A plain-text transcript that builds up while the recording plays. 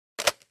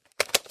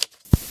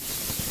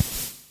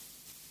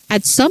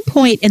At some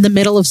point in the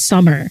middle of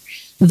summer,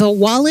 the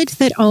wallet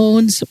that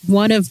owns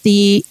one of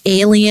the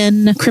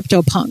alien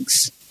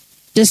CryptoPunks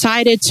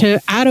decided to,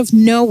 out of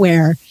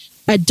nowhere,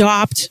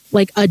 adopt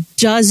like a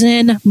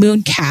dozen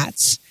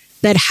Mooncats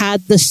that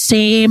had the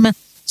same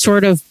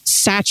sort of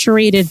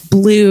saturated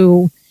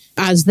blue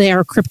as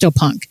their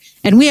CryptoPunk.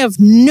 And we have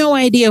no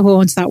idea who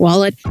owns that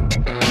wallet.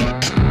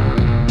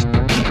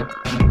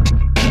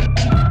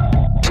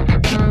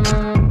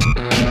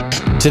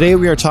 Today,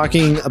 we are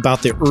talking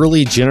about the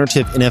early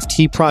generative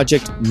NFT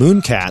project,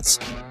 Mooncats,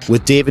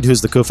 with David, who's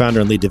the co-founder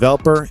and lead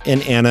developer,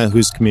 and Anna,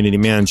 who's community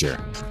manager.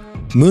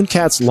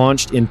 Mooncats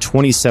launched in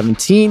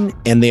 2017,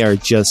 and they are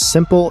just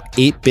simple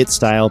 8-bit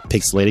style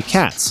pixelated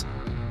cats.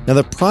 Now,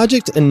 the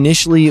project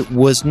initially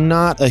was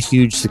not a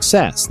huge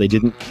success. They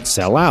didn't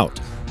sell out.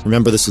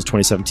 Remember, this was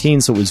 2017,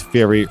 so it was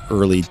very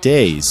early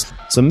days.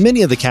 So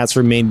many of the cats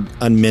remained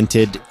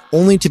unminted,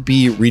 only to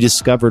be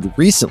rediscovered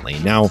recently.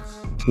 Now,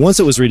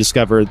 once it was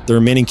rediscovered, the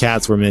remaining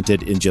cats were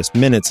minted in just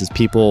minutes as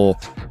people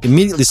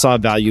immediately saw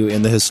value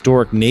in the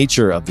historic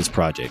nature of this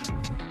project.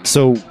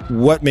 So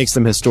what makes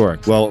them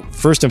historic? Well,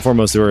 first and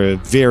foremost, they were a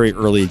very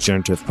early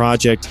generative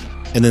project.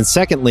 And then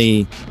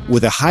secondly,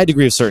 with a high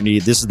degree of certainty,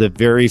 this is the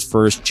very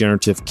first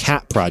generative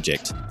cat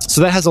project.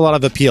 So that has a lot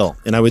of appeal.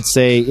 And I would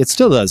say it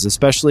still does,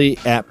 especially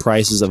at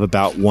prices of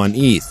about 1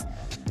 ETH.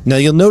 Now,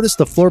 you'll notice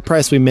the floor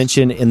price we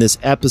mentioned in this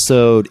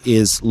episode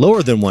is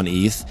lower than 1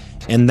 ETH.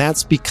 And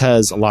that's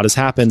because a lot has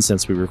happened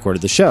since we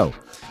recorded the show.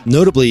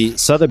 Notably,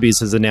 Sotheby's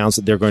has announced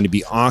that they're going to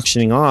be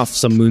auctioning off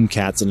some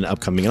Mooncats in an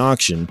upcoming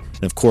auction.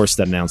 And of course,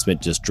 that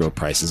announcement just drove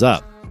prices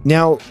up.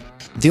 Now,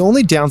 the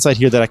only downside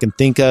here that I can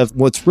think of,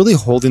 what's really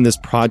holding this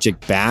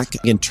project back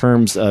in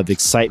terms of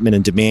excitement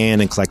and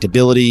demand and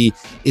collectability,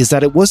 is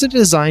that it wasn't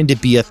designed to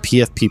be a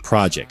PFP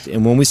project.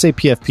 And when we say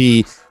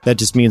PFP, that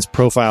just means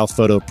profile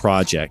photo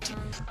project.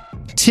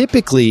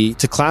 Typically,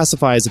 to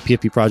classify as a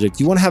PFP project,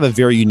 you want to have a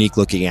very unique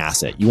looking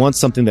asset. You want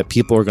something that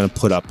people are going to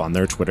put up on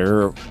their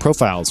Twitter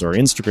profiles or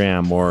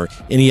Instagram or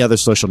any other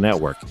social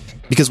network.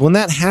 Because when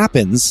that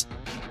happens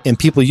and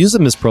people use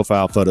them as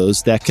profile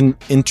photos, that can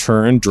in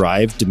turn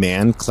drive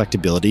demand,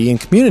 collectability,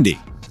 and community.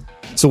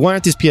 So why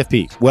aren't these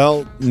PFP?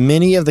 Well,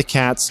 many of the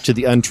cats to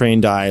the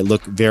untrained eye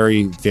look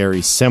very,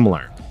 very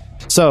similar.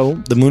 So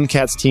the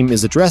Mooncats team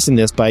is addressing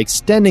this by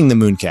extending the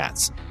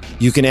Mooncats.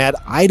 You can add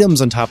items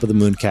on top of the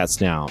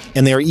Mooncats now,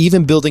 and they are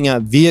even building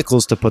out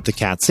vehicles to put the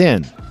cats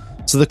in.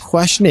 So the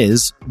question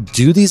is,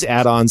 do these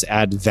add-ons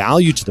add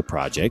value to the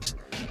project?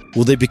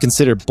 Will they be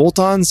considered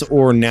bolt-ons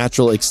or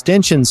natural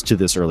extensions to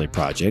this early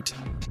project?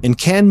 And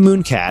can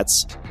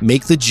Mooncats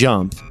make the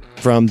jump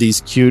from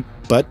these cute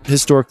but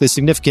historically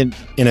significant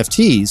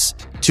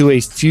NFTs to a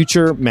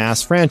future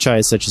mass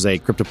franchise such as a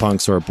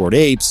CryptoPunks or a Bored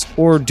Apes,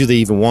 or do they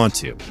even want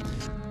to?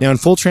 Now, in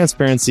full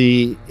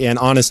transparency and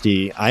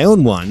honesty, I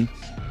own one,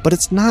 but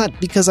it's not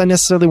because I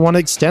necessarily want to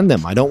extend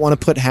them. I don't want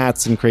to put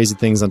hats and crazy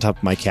things on top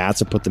of my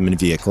cats or put them in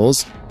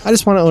vehicles. I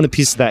just want to own a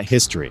piece of that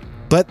history.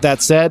 But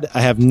that said,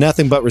 I have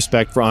nothing but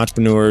respect for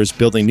entrepreneurs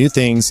building new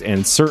things,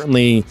 and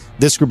certainly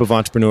this group of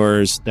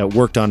entrepreneurs that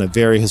worked on a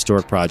very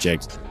historic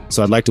project.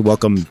 So I'd like to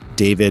welcome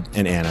David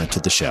and Anna to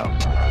the show.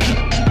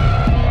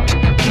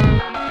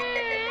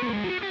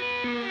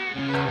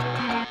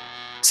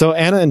 So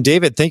Anna and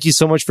David, thank you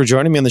so much for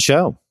joining me on the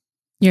show.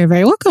 You're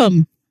very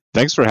welcome.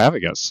 Thanks for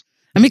having us.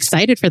 I'm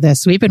excited for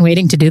this. We've been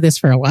waiting to do this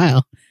for a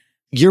while.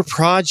 Your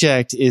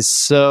project is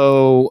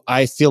so,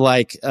 I feel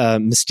like,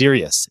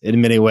 mysterious in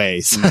many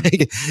ways.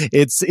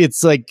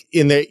 It's like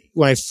when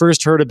I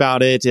first heard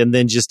about it, and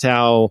then just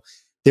how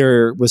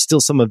there was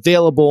still some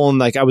available, and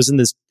like I was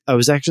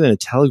actually in a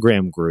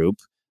Telegram group,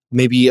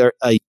 maybe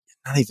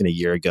not even a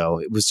year ago.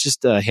 It was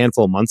just a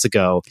handful of months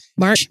ago.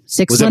 March,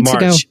 6 months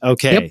ago.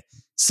 Okay. Yep.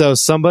 So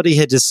somebody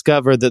had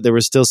discovered that there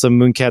were still some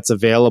Mooncats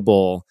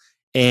available,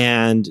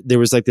 and there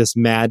was like this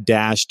mad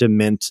dash to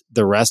mint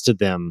the rest of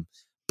them.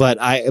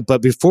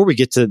 But before we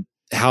get to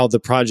how the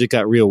project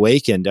got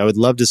reawakened, I would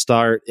love to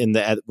start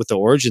with the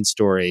origin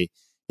story.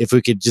 If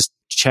we could just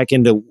check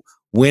into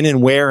when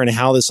and where and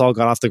how this all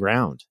got off the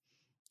ground.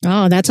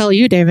 Oh, that's all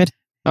you, David.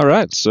 All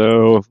right.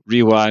 So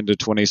rewind to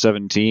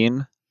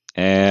 2017,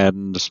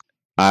 and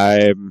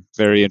I'm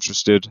very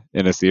interested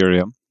in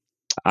Ethereum.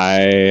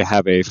 I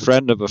have a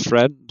friend of a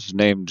friend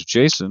named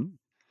Jason,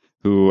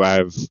 who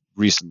I've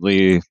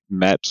recently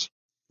met,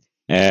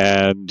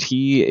 and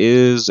he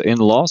is in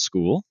law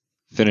school,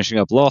 finishing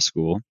up law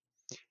school,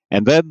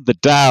 and then the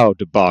DAO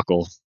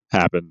debacle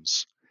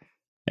happens.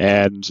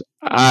 And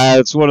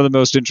it's one of the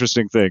most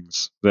interesting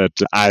things that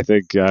I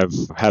think I've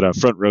had a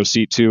front row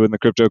seat to in the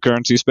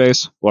cryptocurrency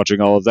space,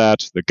 watching all of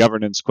that, the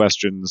governance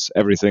questions,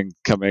 everything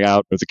coming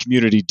out, or the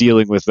community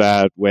dealing with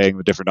that, weighing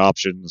the different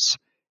options.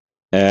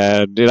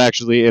 And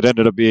it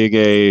ended up being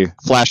a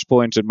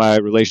flashpoint in my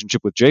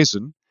relationship with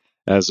Jason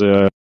as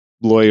a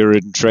lawyer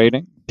in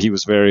training. He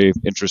was very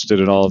interested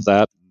in all of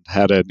that,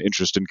 had an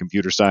interest in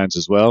computer science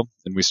as well.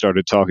 And we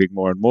started talking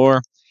more and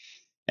more.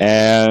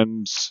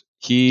 And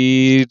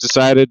he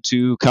decided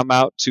to come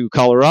out to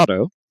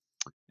Colorado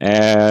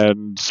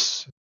and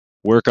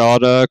work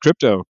on a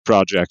crypto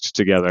project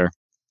together.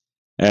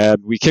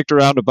 And we kicked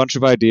around a bunch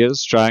of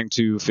ideas trying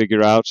to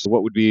figure out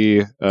what would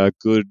be a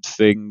good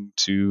thing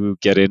to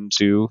get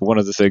into. One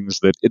of the things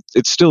that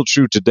it's still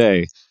true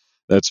today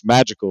that's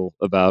magical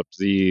about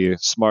the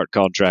smart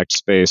contract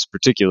space,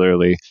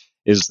 particularly,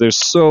 is there's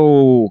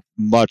so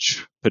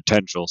much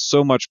potential,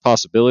 so much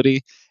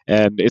possibility,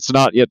 and it's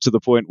not yet to the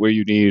point where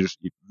you need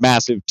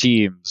massive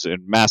teams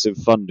and massive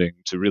funding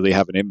to really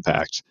have an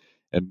impact.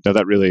 And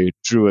that really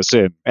drew us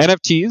in.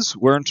 NFTs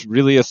weren't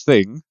really a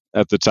thing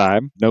at the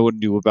time. No one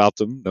knew about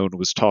them. No one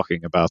was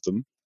talking about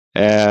them.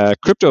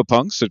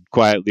 CryptoPunks had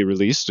quietly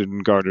released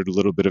and garnered a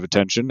little bit of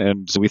attention,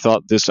 and we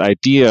thought this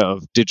idea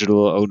of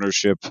digital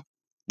ownership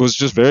was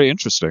just very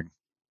interesting.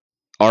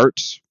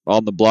 Art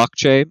on the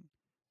blockchain.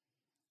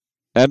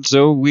 And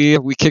so we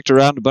kicked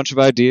around a bunch of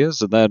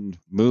ideas, and then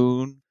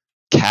Moon,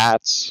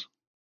 cats,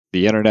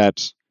 the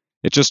internet,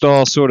 it just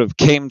all sort of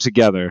came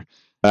together.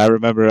 I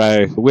remember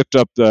I whipped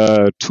up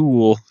the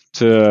tool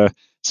to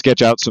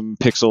sketch out some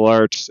pixel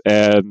art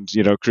and,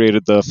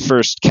 created the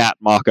first cat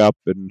mock-up.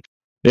 And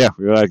yeah,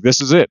 we were like,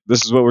 this is it.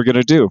 This is what we're going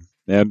to do.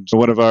 And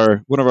one of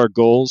our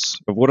goals,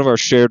 one of our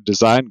shared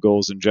design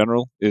goals in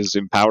general, is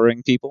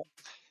empowering people.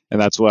 And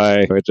that's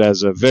why it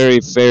has a very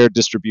fair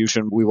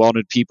distribution. We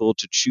wanted people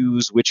to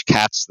choose which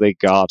cats they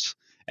got,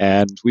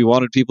 and we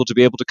wanted people to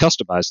be able to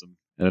customize them.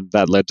 And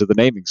that led to the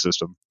naming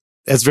system.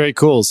 That's very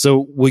cool.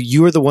 So,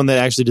 you were the one that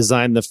actually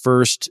designed the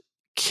first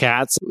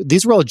cats.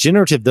 These were all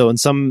generative, though, in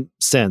some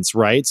sense,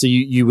 right? So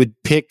you would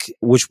pick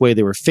which way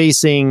they were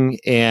facing,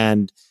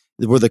 and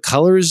were the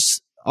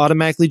colors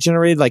automatically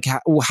generated? Like,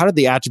 how did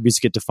the attributes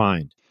get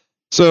defined?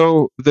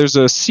 So there's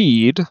a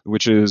seed,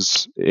 which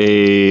is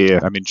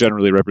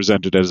generally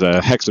represented as a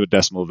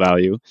hexadecimal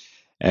value.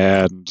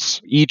 And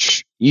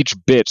each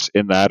bit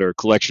in that, or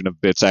collection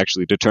of bits,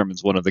 actually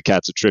determines one of the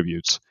cat's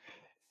attributes.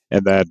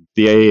 And then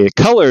the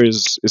color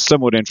is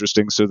somewhat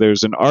interesting. So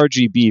there's an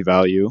RGB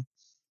value,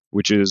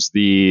 which is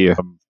the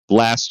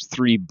last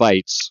 3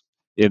 bytes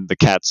in the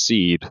cat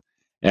seed.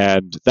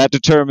 And that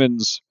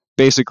determines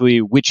basically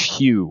which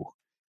hue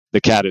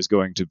the cat is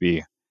going to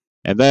be.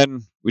 And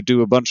then we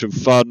do a bunch of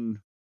fun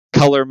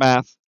color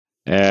math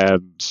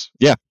and,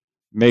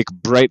 make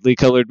brightly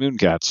colored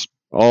mooncats.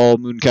 All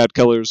mooncat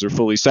colors are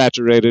fully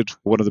saturated.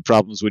 One of the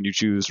problems when you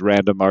choose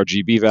random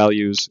RGB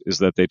values is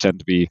that they tend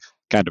to be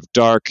kind of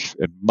dark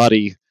and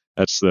muddy.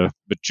 That's the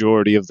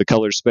majority of the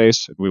color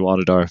space, and we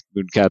wanted our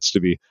mooncats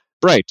to be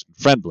bright and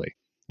friendly.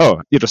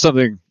 Oh,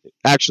 something,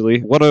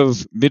 actually, one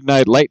of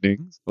Midnight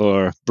Lightning,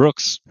 or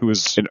Brooks, who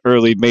was an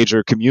early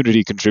major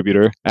community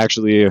contributor,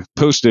 actually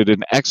posted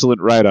an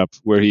excellent write-up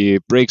where he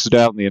breaks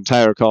down the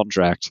entire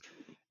contract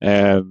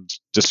and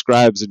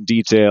describes in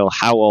detail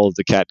how all of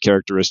the cat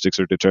characteristics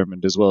are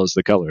determined, as well as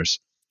the colors.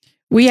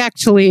 We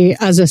actually,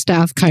 as a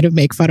staff, kind of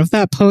make fun of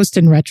that post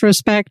in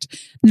retrospect,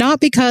 not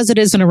because it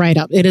isn't a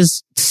write-up. It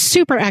is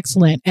super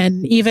excellent.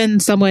 And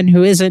even someone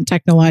who isn't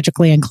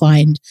technologically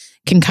inclined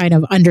can kind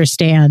of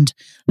understand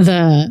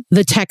the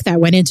tech that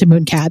went into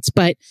mooncats.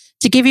 But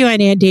to give you an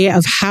idea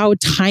of how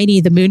tiny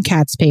the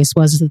mooncat space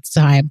was at the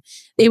time,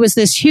 it was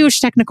this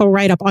huge technical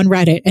write-up on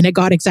Reddit, and it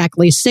got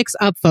exactly 6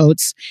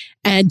 upvotes.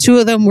 And 2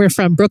 of them were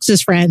from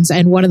Brooks's friends,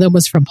 and 1 of them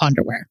was from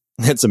Ponderware.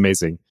 That's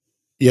amazing.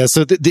 Yeah,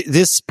 so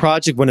this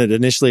project, when it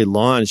initially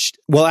launched,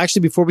 well,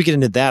 actually, before we get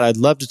into that, I'd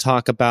love to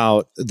talk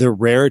about the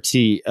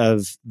rarity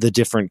of the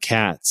different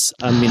cats.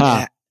 I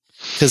mean,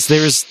 because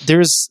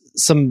there's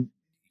some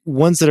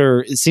ones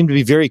that seem to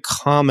be very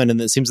common, and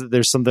it seems that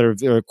there's some that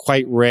are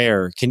quite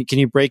rare. Can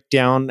you break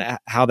down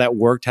how that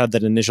worked, how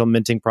that initial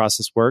minting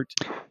process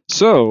worked?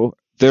 So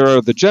there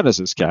are the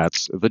Genesis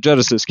cats. The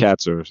Genesis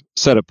cats are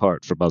set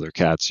apart from other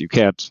cats. You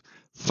can't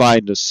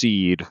find a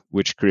seed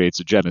which creates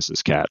a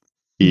Genesis cat.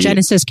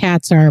 Genesis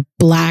cats are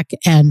black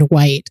and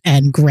white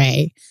and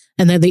gray,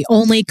 and they're the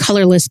only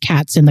colorless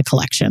cats in the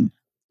collection.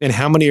 And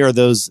how many are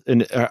there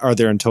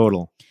in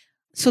total?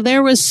 So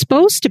there was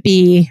supposed to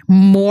be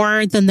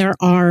more than there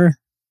are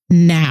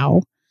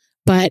now,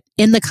 but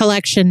in the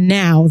collection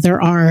now,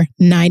 there are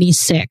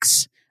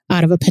 96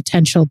 out of a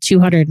potential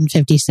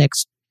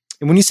 256.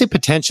 And when you say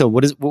potential,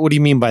 what do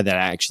you mean by that,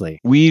 actually?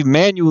 We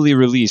manually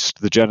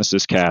released the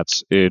Genesis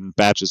cats in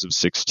batches of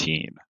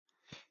 16.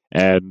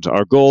 And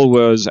our goal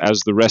was, as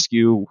the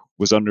rescue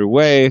was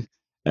underway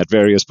at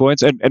various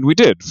points, and we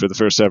did for the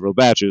first several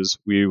batches,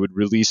 we would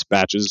release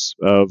batches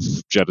of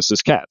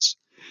Genesis cats.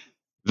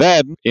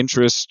 Then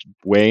interest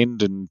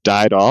waned and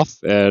died off,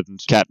 and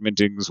cat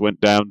mintings went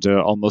down to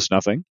almost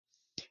nothing.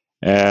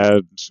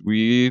 And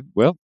we,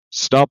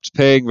 stopped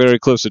paying very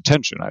close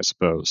attention, I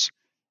suppose.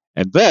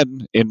 And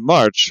then, in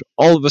March,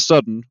 all of a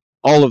sudden,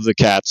 all of the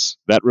cats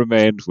that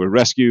remained were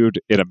rescued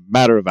in a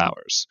matter of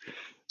hours.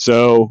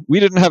 So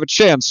we didn't have a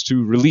chance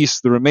to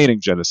release the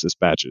remaining Genesis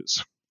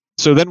batches.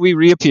 So then we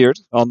reappeared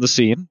on the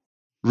scene,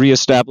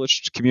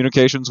 reestablished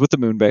communications with the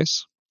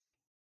Moonbase,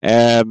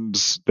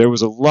 and there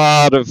was a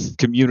lot of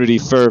community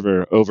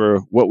fervor over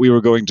what we were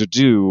going to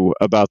do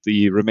about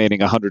the remaining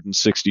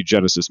 160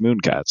 Genesis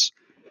Mooncats.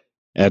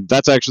 And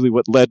that's actually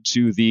what led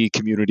to the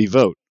community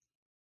vote.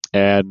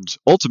 And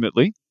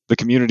ultimately, the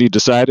community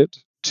decided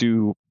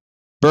to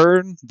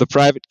burn the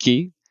private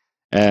key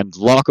and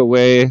lock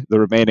away the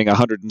remaining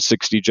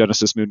 160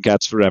 Genesis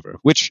Mooncats forever,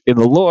 which in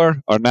the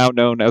lore are now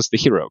known as the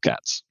Hero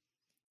Cats.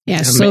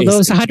 Yes, so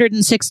those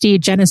 160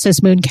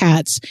 Genesis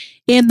Mooncats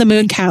in the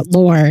Mooncat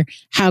lore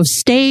have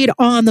stayed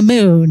on the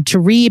moon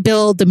to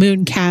rebuild the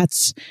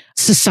Mooncats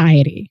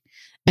society.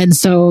 And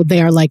so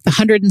they are like the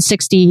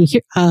 160,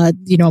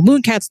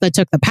 Mooncats that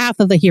took the path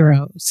of the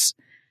heroes.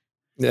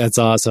 That's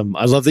awesome.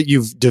 I love that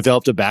you've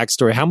developed a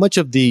backstory. How much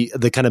of the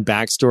kind of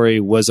backstory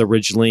was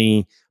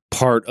originally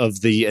part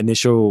of the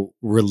initial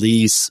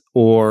release,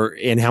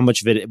 and how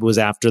much of it was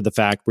after the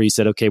fact where you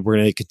said, okay, we're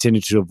going to continue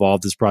to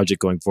evolve this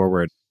project going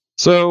forward?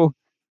 So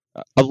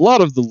a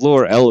lot of the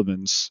lore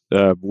elements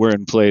were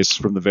in place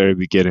from the very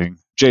beginning.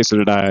 Jason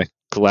and I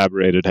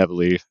collaborated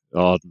heavily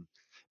on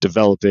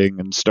developing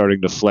and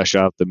starting to flesh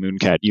out the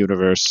Mooncat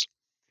universe.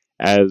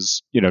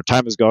 As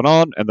time has gone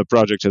on and the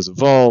project has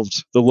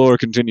evolved, the lore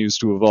continues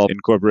to evolve,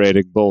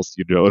 incorporating both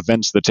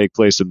events that take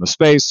place in the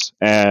space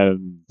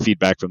and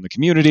feedback from the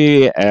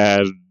community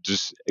and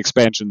just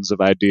expansions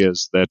of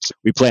ideas that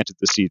we planted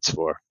the seeds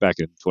for back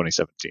in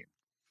 2017.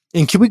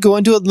 And can we go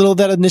into a little of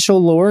that initial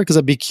lore? Because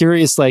I'd be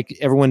curious, like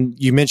everyone,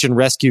 you mentioned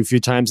rescue a few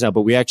times now,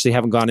 but we actually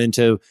haven't gone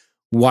into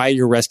why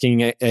you're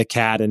rescuing a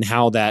cat and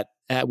how that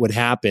would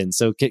happen.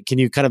 So can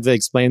you kind of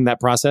explain that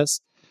process?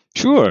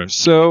 Sure.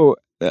 So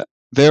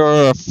there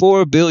are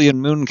 4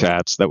 billion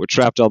Mooncats that were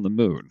trapped on the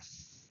moon.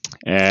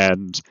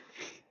 And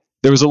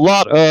there was a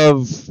lot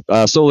of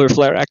solar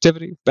flare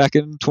activity back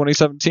in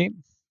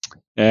 2017.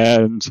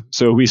 And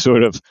so we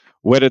sort of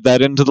wedded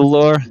that into the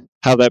lore.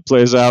 How that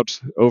plays out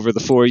over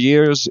the 4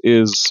 years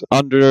is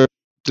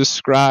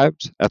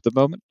under-described at the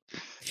moment.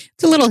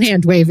 It's a little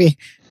hand-wavy.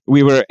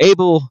 We were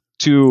able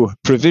to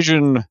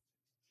provision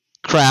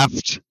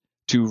craft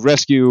to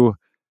rescue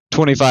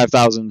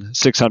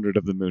 25,600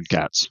 of the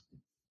Mooncats.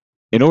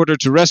 In order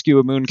to rescue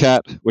a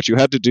Mooncat, what you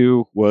had to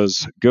do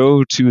was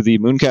go to the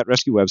Mooncat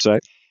Rescue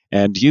website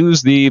and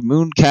use the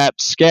Mooncat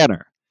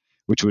scanner,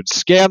 which would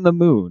scan the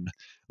moon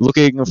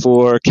looking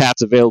for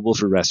cats available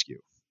for rescue.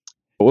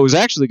 What was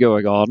actually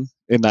going on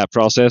in that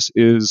process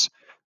is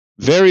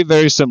very,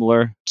 very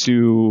similar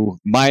to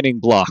mining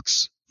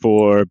blocks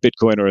for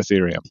Bitcoin or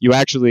Ethereum. You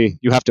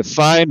have to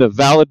find a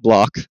valid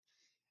block,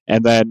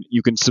 and then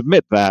you can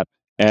submit that,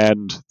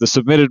 and the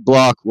submitted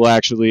block will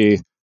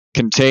actually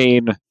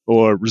contain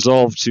or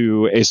resolve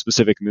to a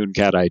specific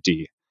Mooncat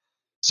ID.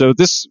 So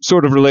this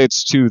sort of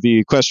relates to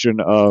the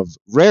question of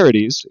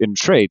rarities in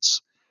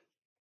traits.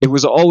 It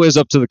was always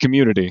up to the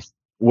community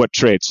what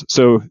traits.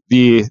 So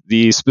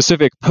the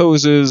specific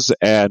poses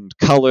and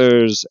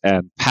colors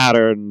and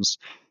patterns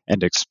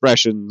and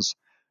expressions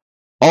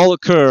all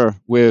occur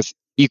with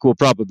equal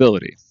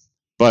probability.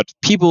 But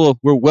people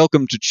were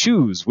welcome to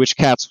choose which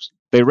cats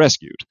they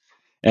rescued.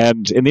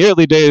 And in the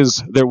early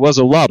days, there was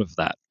a lot of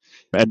that.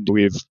 And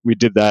we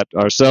did that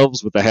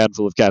ourselves with a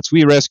handful of cats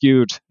we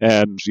rescued,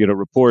 and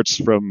reports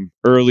from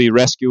early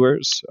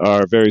rescuers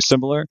are very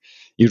similar.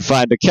 You'd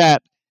find a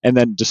cat and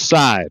then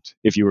decide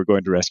if you were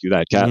going to rescue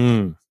that cat.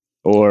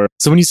 Or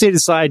so when you say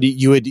decide,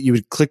 you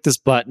would click this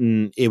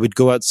button, it would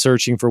go out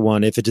searching for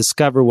one. If it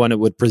discovered one, it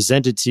would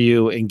present it to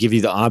you and give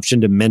you the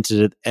option to mint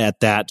it at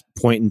that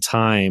point in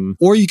time.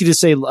 Or you could just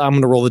say, I'm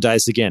going to roll the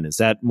dice again. Is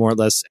that more or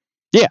less?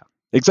 Yeah,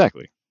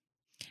 exactly.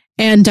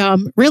 And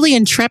really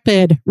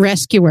intrepid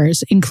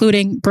rescuers,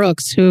 including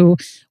Brooks, who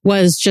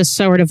was just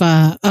sort of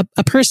a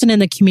person in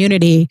the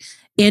community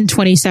in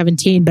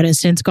 2017, but has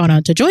since gone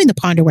on to join the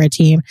Ponderware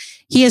team.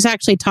 He has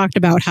actually talked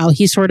about how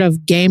he sort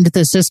of gamed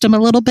the system a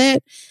little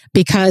bit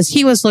because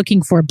he was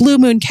looking for blue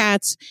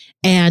Mooncats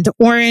and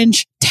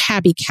orange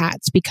tabby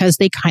cats because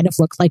they kind of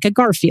look like a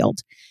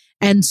Garfield.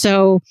 And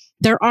so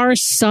there are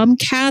some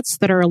cats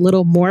that are a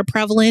little more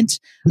prevalent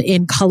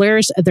in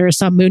colors. There are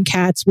some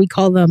Mooncats, we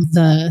call them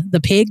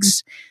the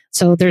pigs.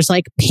 So there's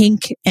like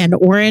pink and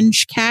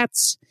orange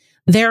cats.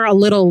 They're a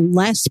little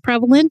less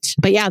prevalent,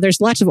 but yeah,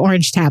 there's lots of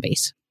orange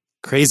tabbies.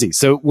 Crazy.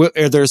 So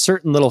are there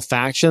certain little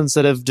factions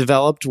that have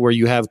developed where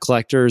you have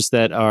collectors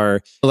that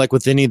are like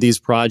with any of these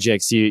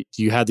projects,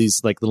 you have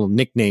these like little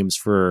nicknames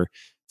for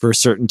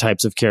certain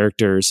types of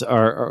characters?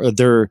 Are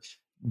there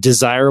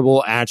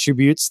desirable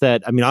attributes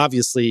that, I mean,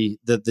 obviously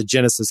the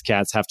Genesis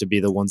cats have to be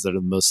the ones that are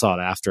the most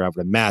sought after, I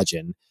would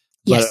imagine.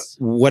 Yes.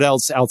 But what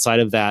else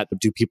outside of that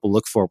do people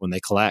look for when they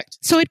collect?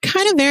 So it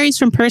kind of varies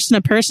from person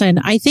to person.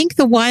 I think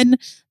the one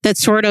that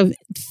sort of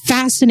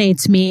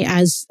fascinates me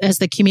as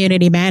the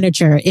community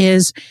manager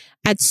is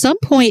at some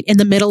point in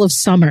the middle of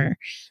summer,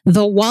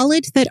 the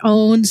wallet that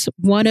owns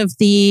one of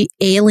the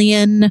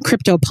alien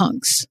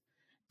CryptoPunks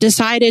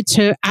decided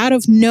to, out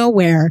of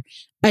nowhere,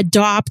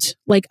 adopt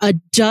like a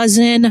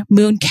dozen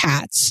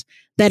Mooncats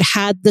that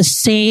had the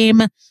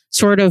same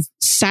sort of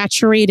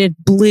saturated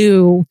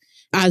blue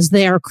as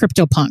their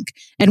CryptoPunk.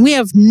 And we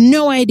have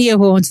no idea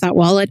who owns that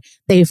wallet.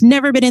 They've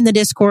never been in the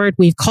Discord.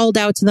 We've called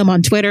out to them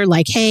on Twitter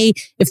like, hey,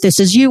 if this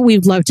is you,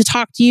 we'd love to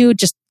talk to you.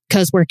 Just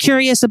because we're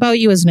curious about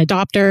you as an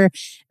adopter.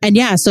 And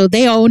yeah, so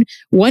they own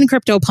one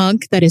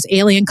CryptoPunk that is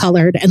alien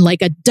colored and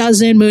like a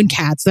dozen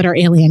Moon-Cats that are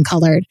alien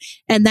colored.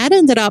 And that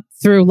ended up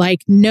through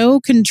like no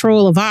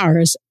control of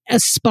ours,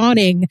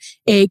 spawning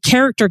a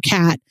character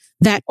cat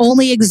that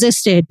only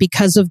existed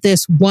because of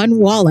this one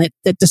wallet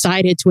that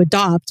decided to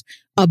adopt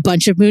a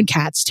bunch of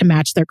Moon-Cats to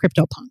match their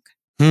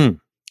CryptoPunk.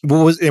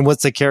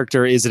 What's the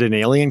character? Is it an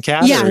alien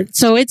cat? Yeah,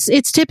 so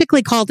it's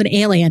typically called an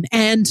alien,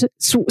 and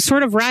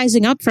sort of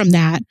rising up from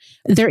that,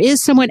 there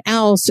is someone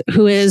else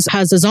who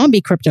has a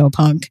zombie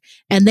CryptoPunk,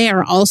 and they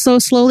are also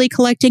slowly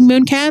collecting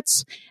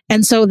Moon-Cats,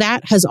 and so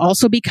that has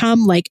also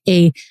become like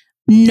a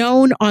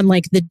known on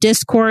like the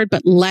Discord,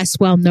 but less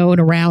well known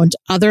around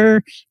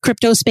other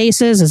crypto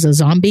spaces as a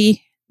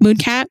zombie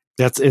Moon-Cat.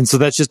 So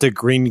that's just a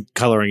green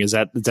coloring. Is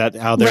that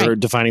how they're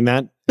defining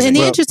that? And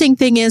the interesting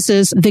thing is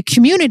the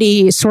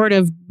community sort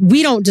of,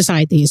 we don't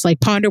decide these, like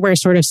Ponderware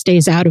sort of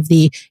stays out of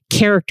the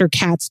character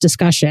cats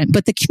discussion,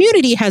 but the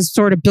community has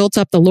sort of built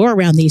up the lore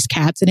around these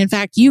cats. And in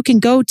fact, you can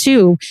go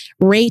to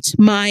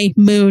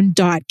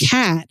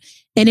ratemymoon.cat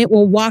and it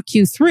will walk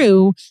you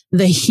through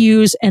the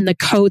hues and the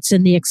coats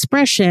and the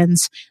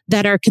expressions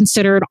that are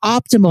considered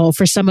optimal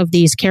for some of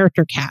these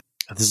character cats.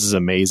 This is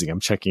amazing. I'm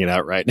checking it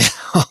out right now.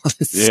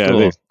 This is cool.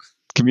 The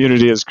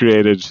community has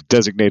created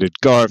designated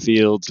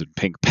Garfields and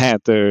Pink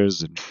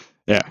Panthers, and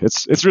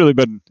it's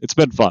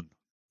been fun.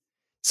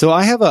 So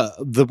I have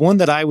the one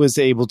that I was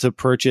able to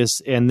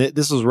purchase, and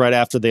this was right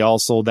after they all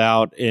sold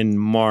out in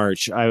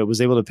March. I was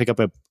able to pick up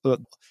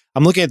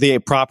I'm looking at the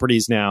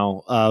properties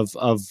now of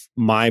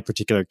my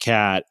particular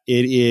cat.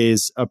 It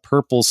is a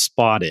purple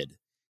spotted.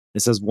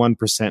 It says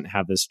 1%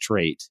 have this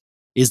trait.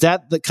 Is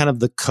that the kind of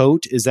the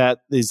coat? Is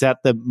that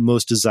the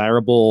most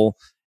desirable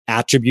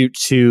attribute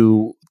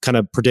to kind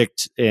of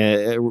predict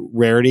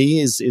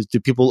rarity? Do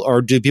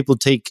people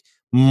take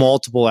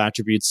multiple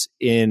attributes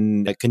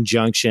in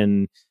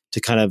conjunction to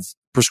kind of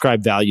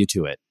prescribe value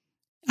to it?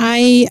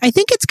 I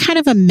think it's kind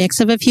of a mix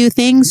of a few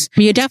things.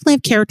 You definitely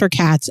have character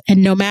cats,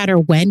 and no matter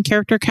when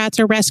character cats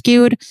are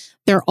rescued,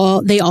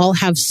 they all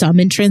have some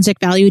intrinsic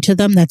value to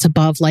them that's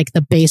above like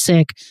the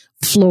basic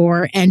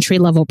floor entry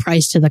level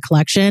price to the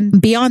collection.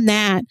 Beyond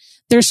that,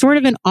 there's sort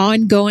of an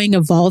ongoing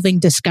evolving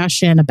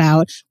discussion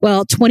about,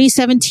 well,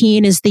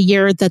 2017 is the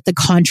year that the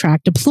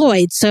contract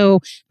deployed, so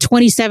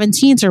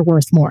 2017s are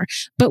worth more.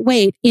 But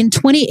wait, in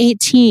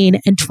 2018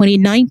 and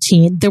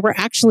 2019, there were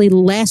actually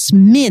less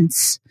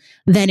mints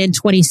than in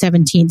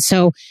 2017.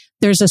 So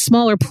there's a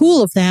smaller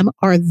pool of them.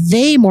 Are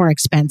they more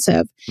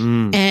expensive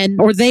or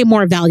are they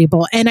more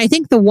valuable? And I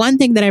think the one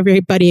thing that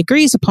everybody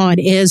agrees upon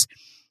is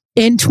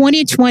in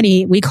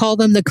 2020, we call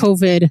them the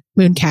COVID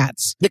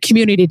Moon-Cats. The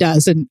community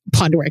does, and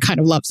Ponderware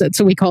kind of loves it.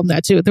 So we call them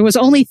that too. There was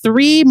only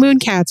 3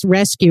 Moon-Cats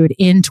rescued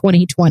in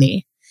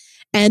 2020.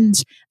 And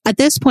at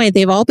this point,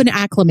 they've all been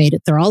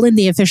acclimated. They're all in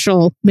the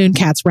official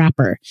Moon-Cats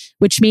wrapper,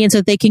 which means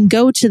that they can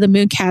go to the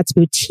Moon-Cats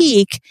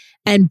boutique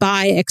and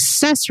buy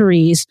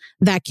accessories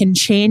that can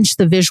change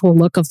the visual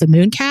look of the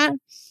Moon-Cat.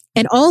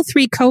 And all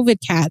 3 COVID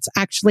cats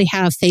actually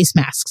have face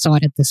masks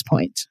on at this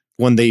point.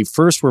 When they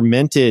first were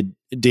minted,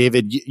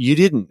 David, you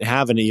didn't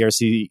have an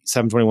ERC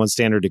 721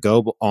 standard to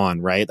go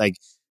on, right? Like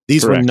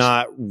these Correct. were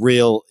not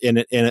real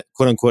in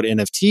quote unquote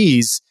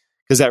NFTs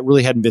because that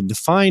really hadn't been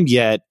defined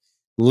yet.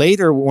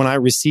 Later, when I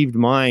received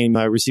my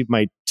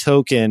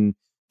token.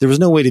 There was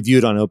no way to view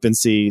it on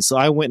OpenSea. So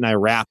I went and I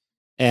wrapped,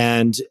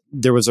 and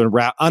there was an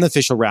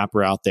unofficial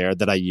wrapper out there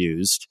that I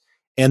used.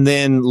 And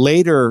then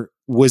later,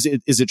 is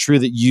it true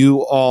that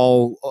you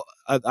all,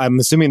 I'm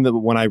assuming that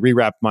when I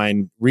rewrapped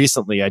mine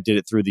recently, I did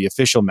it through the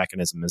official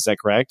mechanism. Is that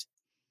correct?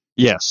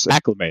 Yes,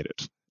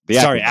 acclimated.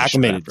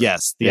 Acclimated. Wrapper.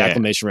 Yes, the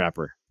acclimation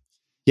wrapper.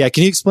 Yeah,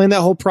 can you explain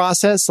that whole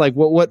process? Like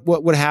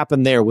what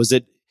happened there? It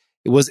wasn't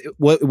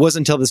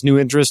until this new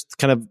interest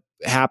kind of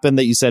happened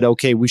that you said,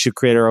 okay, we should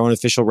create our own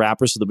official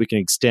wrapper so that we can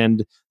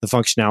extend the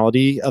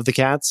functionality of the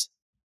cats?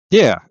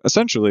 Yeah,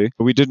 essentially.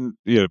 We didn't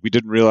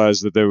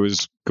realize that there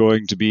was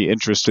going to be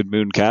interest in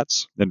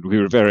Moon-Cats, and we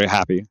were very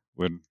happy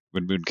when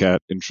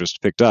Moon-Cat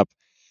interest picked up.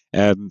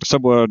 And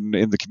someone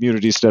in the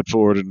community stepped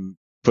forward and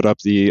put up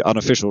the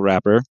unofficial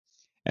wrapper,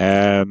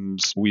 and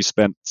we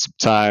spent some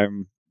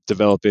time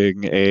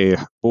developing a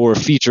more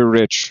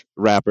feature-rich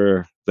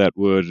wrapper that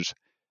would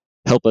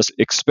help us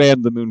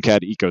expand the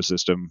Moon-Cat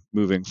ecosystem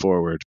moving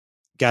forward.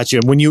 Gotcha.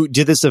 And when you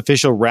did this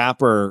official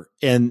wrapper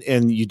and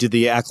you did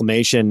the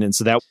acclimation, and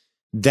so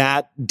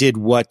that did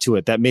what to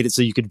it? That made it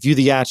so you could view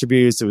the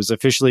attributes. It was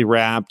officially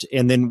wrapped.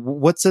 And then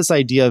what's this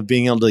idea of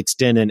being able to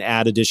extend and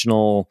add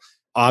additional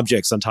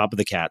objects on top of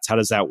the cats? How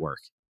does that work?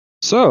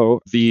 So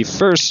the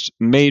first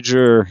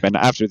major, and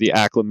after the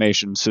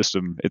acclimation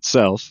system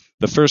itself,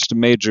 the first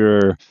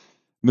major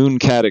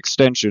Moon-Cat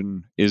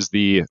extension is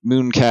the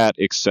Moon-Cat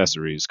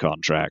accessories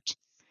contract.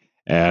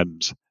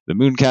 And the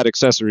Moon-Cat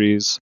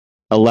accessories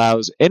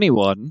allows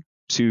anyone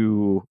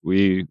to,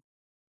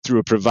 through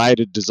a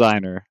provided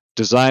designer,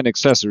 design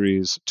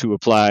accessories to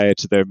apply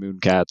to their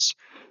Moon-Cats,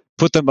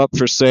 put them up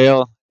for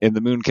sale in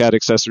the Moon-Cat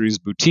accessories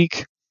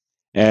boutique,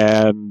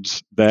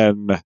 and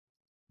then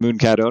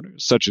Mooncat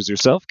owners, such as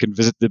yourself, can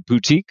visit the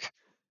boutique,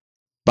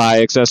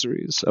 buy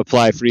accessories,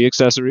 apply free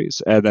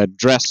accessories, and then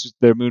dress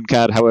their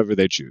Mooncat however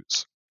they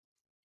choose.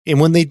 And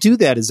when they do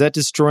that, is that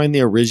destroying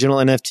the original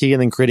NFT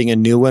and then creating a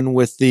new one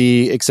with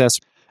the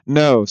accessory?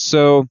 No.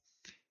 So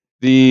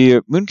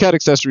the Mooncat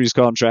accessories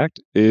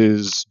contract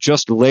is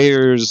just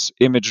layers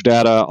image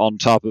data on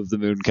top of the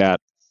Mooncat.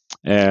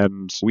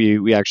 And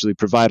we actually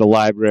provide a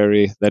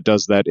library that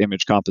does that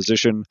image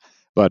composition,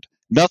 but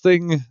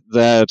nothing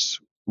that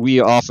we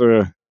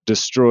offer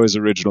destroys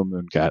original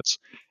Mooncats.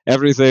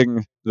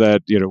 Everything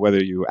that,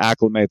 whether you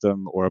acclimate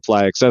them or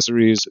apply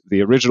accessories,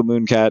 the original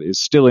Mooncat is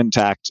still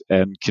intact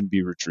and can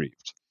be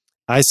retrieved.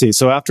 I see.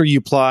 So after you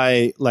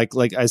apply, like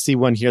I see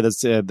one here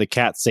that's the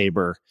cat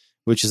saber,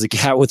 which is a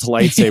cat with a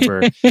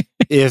lightsaber.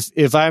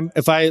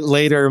 if I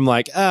later am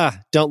like,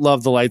 don't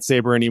love the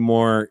lightsaber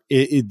anymore,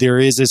 there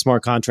is a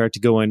smart contract to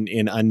go in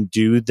and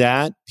undo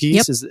that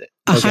piece. Yep.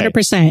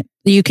 100%.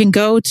 You can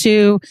go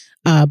to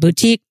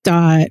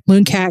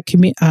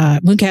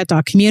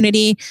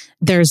boutique.mooncat.community.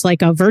 There's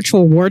like a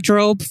virtual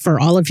wardrobe for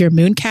all of your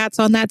Mooncats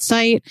on that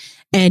site.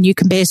 And you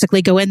can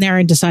basically go in there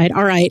and decide,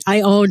 all right,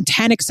 I own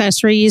 10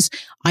 accessories.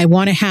 I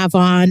want to have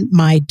on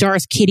my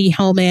Darth Kitty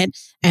helmet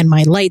and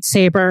my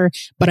lightsaber,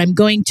 but I'm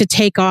going to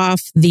take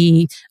off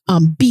the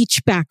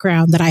beach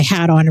background that I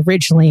had on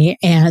originally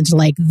and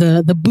like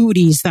the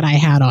booties that I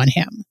had on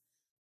him.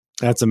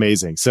 That's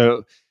amazing.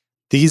 So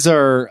these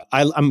are,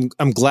 I'm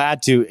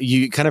glad to,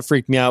 you kind of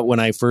freaked me out when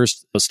I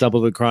first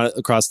stumbled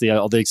across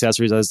all the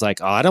accessories. I was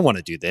like, I don't want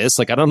to do this.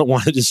 Like, I don't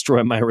want to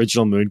destroy my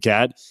original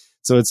Mooncat.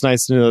 So it's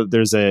nice to know that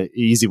there's an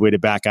easy way to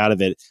back out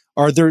of it.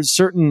 Are there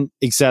certain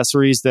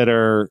accessories that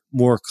are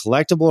more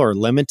collectible or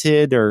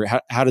limited, or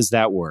how does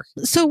that work?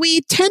 So we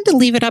tend to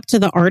leave it up to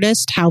the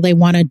artist how they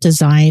want to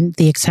design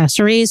the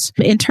accessories.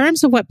 In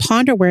terms of what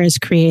Ponderware has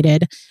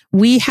created,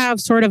 we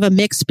have sort of a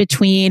mix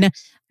between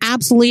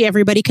absolutely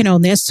everybody can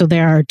own this. So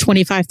there are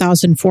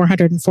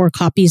 25,404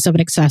 copies of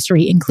an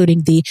accessory,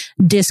 including the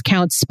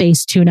discount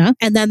space tuna.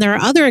 And then there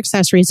are other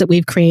accessories that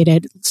we've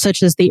created,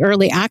 such as the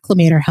early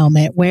acclimator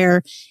helmet,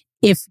 where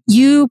if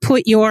you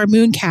put your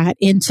Mooncat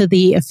into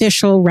the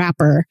official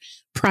wrapper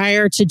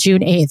prior to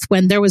June 8th,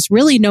 when there was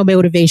really no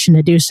motivation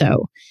to do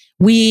so,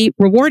 we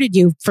rewarded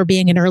you for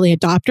being an early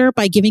adopter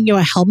by giving you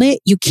a helmet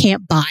you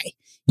can't buy.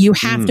 You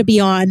have to be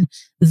on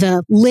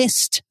the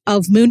list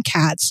of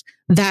Mooncats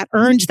that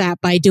earned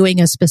that by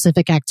doing a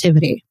specific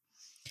activity.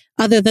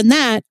 Other than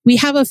that, we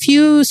have a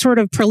few sort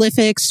of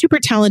prolific, super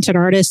talented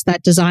artists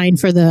that design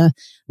for the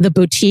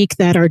boutique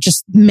that are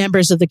just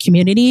members of the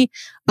community.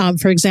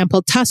 For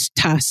example,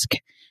 Tusk.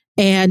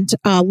 And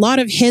a lot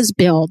of his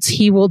builds,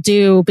 he will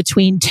do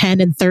between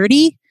 10 and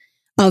 30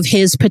 of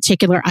his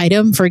particular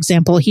item. For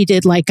example, he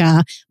did like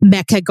a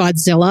Mecha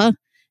Godzilla,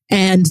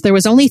 and there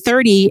was only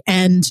 30.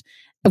 And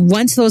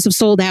once those have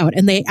sold out,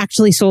 and they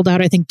actually sold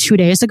out, I think 2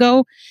 days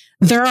ago,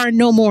 there are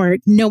no more.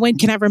 No one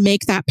can ever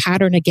make that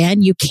pattern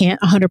again. You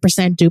can't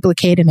 100%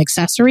 duplicate an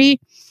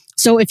accessory.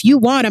 So if you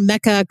want a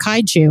Mecha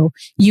Kaiju,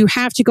 you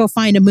have to go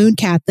find a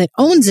Mooncat that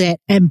owns it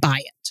and buy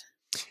it.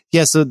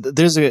 Yeah, so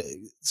there's a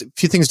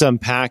few things to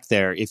unpack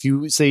there. If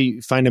you say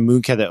you find a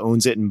Mooncat that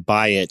owns it and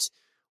buy it,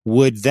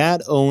 would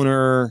that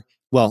owner...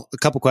 Well, a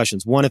couple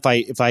questions. One, if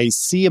I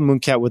see a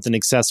Mooncat with an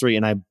accessory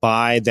and I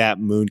buy that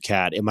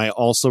Mooncat, am I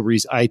also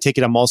I take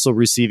it I'm also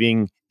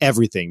receiving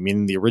everything,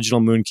 meaning the original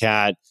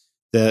Mooncat,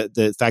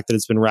 the fact that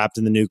it's been wrapped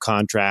in the new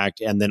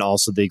contract, and then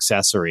also the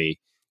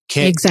accessory.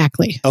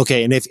 Exactly.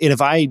 Okay, and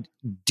if I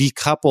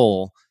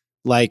decouple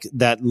like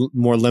that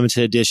more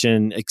limited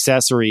edition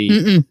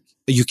accessory,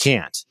 you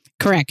can't.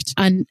 Correct.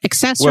 An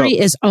accessory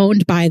is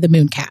owned by the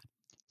Mooncat.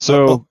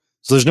 So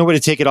there's no way to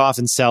take it off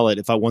and sell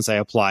it once I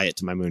apply it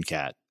to my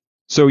Mooncat.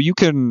 So you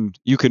can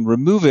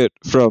remove it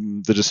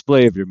from the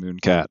display of your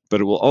Mooncat,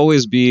 but it will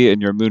always be in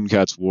your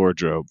Mooncat's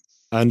wardrobe.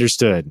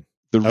 Understood.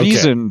 The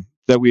reason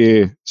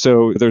that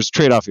so there's a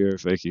trade-off here.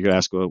 If you could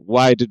ask, well,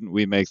 why didn't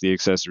we make the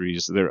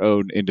accessories their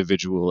own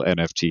individual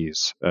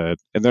NFTs? And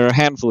there are a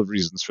handful of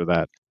reasons for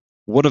that.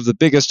 One of the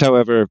biggest,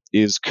 however,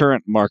 is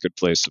current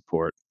marketplace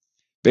support.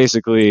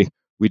 Basically,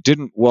 we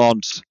didn't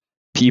want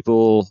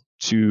people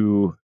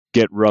to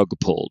get rug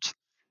pulled.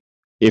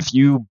 If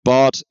you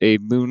bought a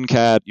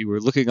Mooncat, you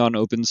were looking on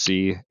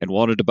OpenSea and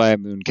wanted to buy a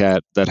Mooncat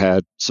that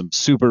had some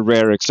super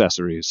rare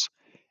accessories,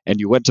 and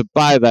you went to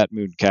buy that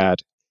Mooncat,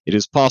 it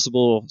is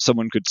possible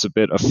someone could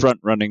submit a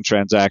front-running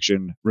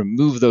transaction,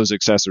 remove those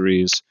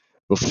accessories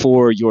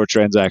before your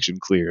transaction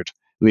cleared,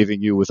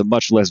 leaving you with a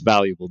much less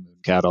valuable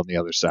Mooncat on the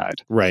other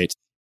side. Right.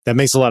 That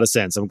makes a lot of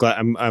sense.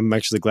 I'm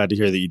actually glad to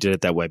hear that you did it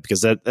that way,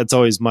 because that's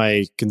always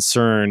my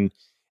concern.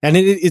 And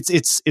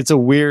it's a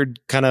weird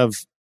kind of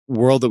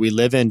world that we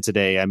live in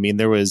today. I mean,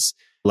 there was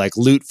like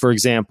Loot, for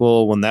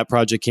example, when that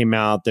project came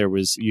out,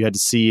 you had to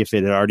see if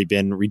it had already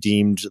been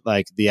redeemed,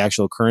 like the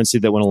actual currency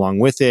that went along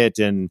with it.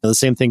 And the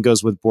same thing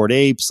goes with Bored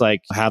Apes.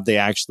 Like, have they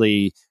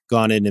actually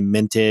gone in and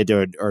minted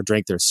or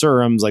drank their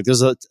serums? Like,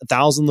 there's a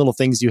thousand little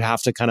things you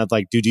have to kind of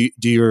like do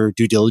your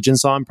due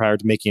diligence on prior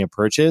to making a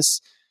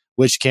purchase,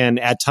 which can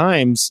at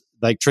times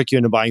like trick you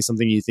into buying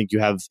something you think you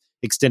have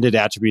extended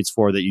attributes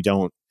for that you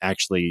don't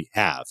actually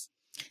have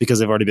because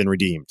they've already been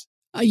redeemed.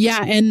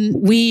 Yeah, and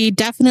we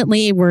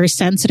definitely were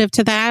sensitive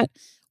to that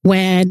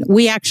when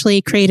we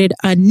actually created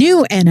a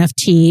new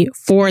NFT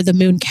for the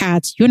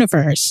Mooncats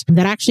universe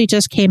that actually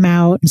just came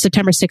out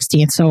September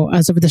 16th. So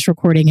as of this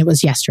recording, it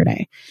was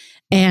yesterday.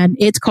 And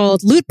it's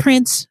called Loot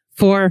Prints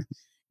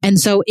and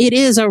so it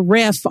is a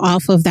riff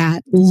off of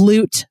that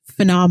loot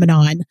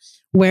phenomenon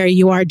where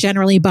you are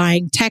generally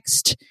buying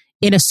text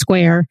in a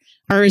square.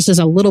 Ours is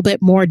a little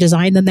bit more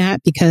designed than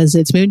that because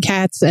it's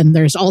Mooncats and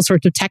there's all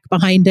sorts of tech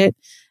behind it.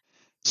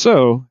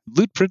 So,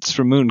 Loot Prints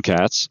for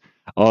Mooncats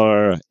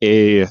are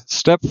a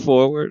step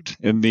forward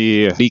in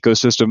the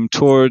ecosystem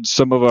towards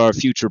some of our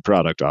future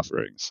product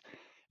offerings.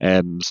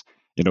 And,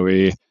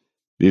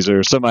 these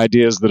are some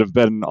ideas that have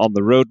been on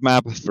the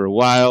roadmap for a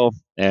while.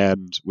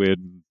 And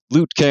when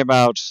Loot came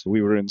out,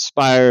 we were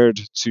inspired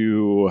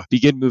to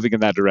begin moving in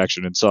that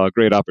direction and saw a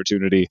great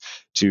opportunity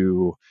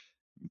to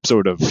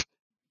sort of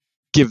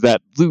give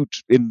that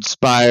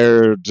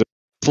Loot-inspired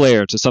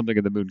flair to something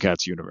in the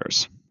Mooncats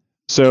universe.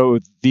 So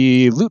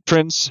the Loot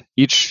Prints,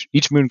 each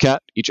Mooncat,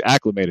 each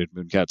acclimated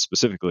Mooncat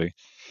specifically,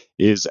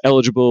 is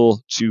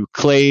eligible to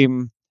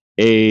claim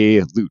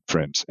a Loot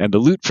Print. And the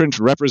Loot Print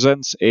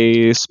represents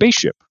a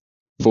spaceship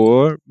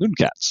for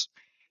Mooncats.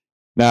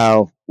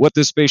 Now, what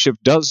this spaceship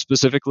does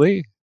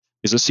specifically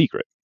is a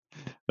secret.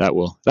 That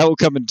will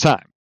come in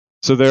time.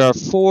 So there are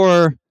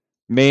 4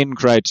 main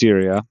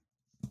criteria.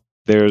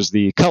 There's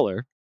the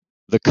color.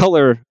 The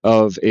color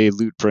of a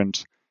Loot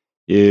Print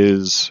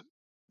is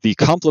the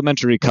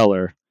complementary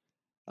color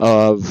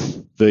of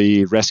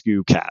the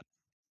rescue cat.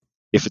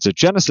 If it's a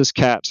Genesis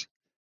cat,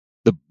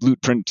 the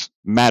Loot Print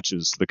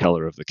matches the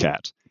color of the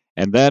cat.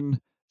 And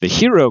then the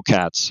hero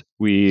cats,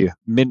 we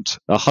mint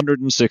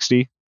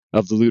 160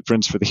 of the Loot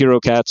Prints for the hero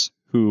cats,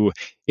 who,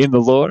 in the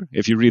lore,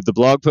 if you read the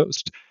blog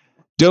post,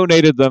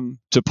 donated them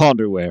to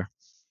Ponderware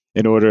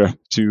in order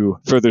to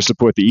further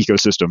support the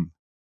ecosystem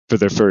for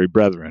their furry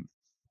brethren.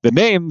 The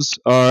names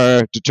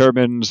are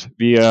determined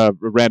via a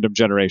random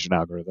generation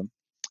algorithm.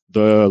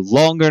 The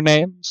longer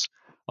names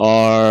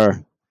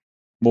are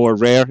more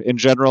rare in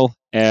general,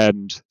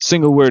 and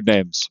single word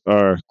names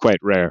are quite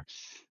rare.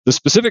 The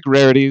specific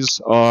rarities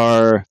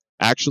are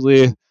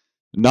actually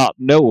not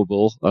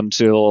knowable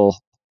until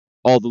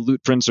all the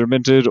Loot Prints are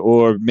minted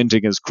or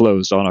minting is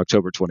closed on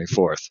October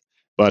 24th.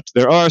 But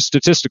there are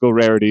statistical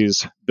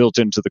rarities built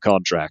into the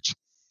contract.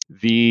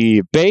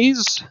 The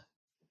bays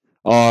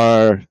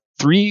are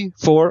 3,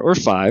 4, or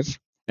 5,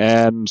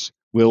 and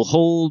will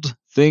hold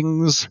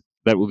things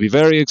that will be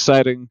very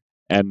exciting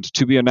and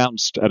to be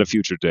announced at a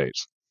future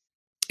date.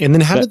 And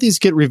then how did these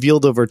get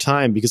revealed over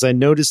time? Because I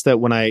noticed that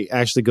when I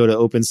actually go to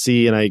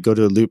OpenSea and I go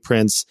to Loot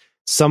Prints,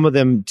 some of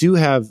them do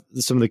have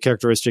some of the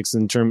characteristics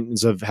in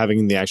terms of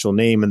having the actual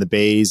name and the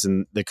bays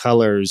and the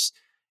colors.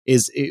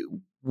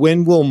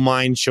 When will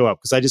mine show up?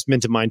 Because I just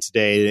minted mine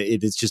today.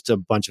 It's just a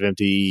bunch of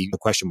empty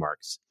question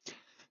marks.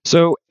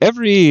 So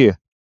every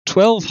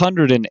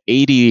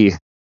 1,280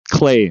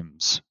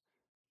 claims,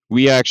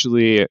 we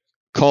actually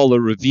call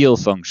a reveal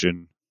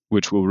function,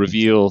 which will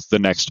reveal the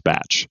next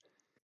batch.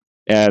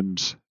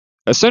 And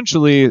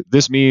essentially,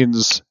 this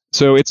means,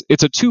 so it's a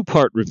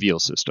 2-part reveal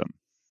system.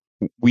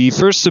 We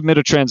first submit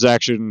a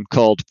transaction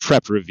called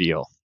prep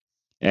reveal.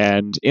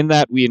 And in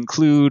that, we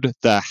include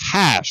the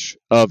hash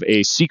of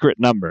a secret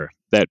number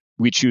that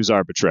we choose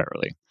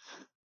arbitrarily.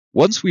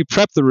 Once we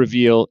prep the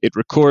reveal, it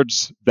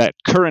records that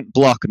current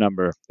block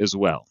number as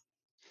well.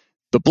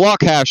 The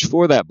block hash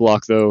for that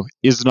block, though,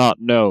 is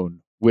not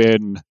known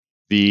when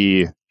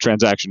the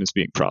transaction is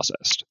being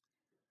processed.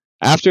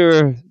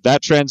 After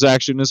that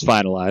transaction is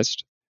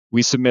finalized,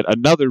 we submit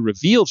another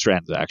reveal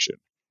transaction.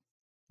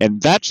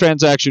 And that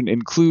transaction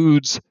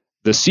includes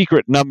the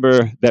secret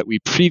number that we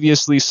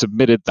previously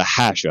submitted the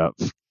hash of.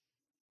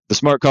 The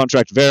smart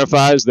contract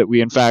verifies that we,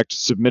 in fact,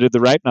 submitted the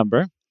right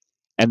number,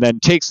 and then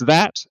takes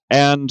that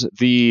and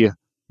the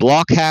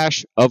block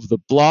hash of the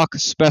block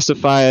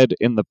specified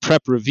in the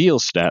prep reveal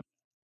step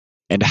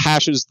and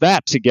hashes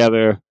that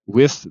together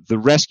with the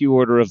rescue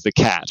order of the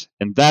cat.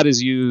 And that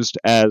is used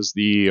as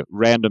the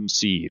random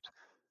seed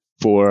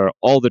for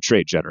all the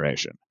trait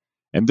generation.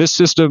 And this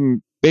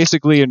system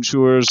basically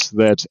ensures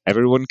that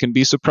everyone can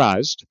be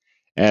surprised,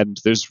 and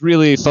there's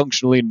really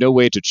functionally no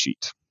way to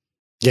cheat.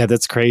 Yeah,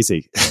 that's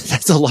crazy.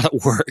 That's a lot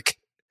of work.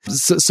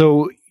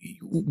 So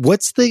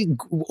what's the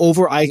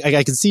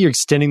I can see you're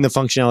extending the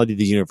functionality of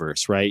the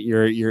universe, right?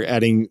 You're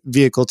adding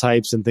vehicle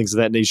types and things of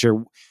that nature.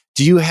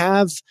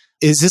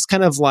 Is this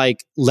kind of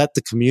like let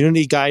the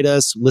community guide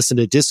us, listen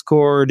to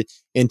Discord,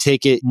 and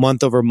take it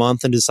month over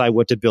month and decide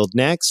what to build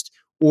next?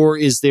 Or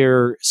is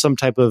there some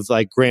type of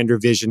like grander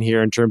vision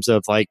here in terms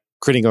of like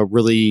creating a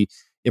really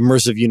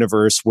immersive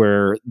universe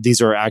where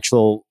these are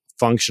actual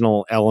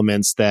functional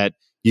elements that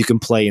you can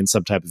play in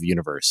some type of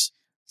universe?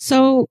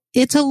 So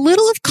it's a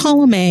little of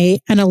column A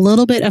and a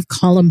little bit of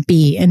column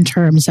B in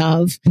terms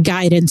of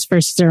guidance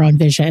versus their own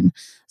vision.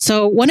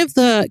 So one of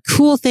the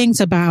cool things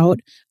about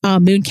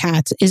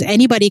Mooncat is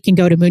anybody can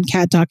go to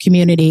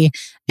mooncat.community,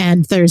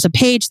 and there's a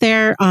page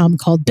there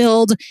called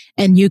Build,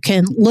 and you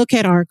can look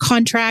at our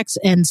contracts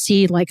and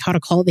see like how to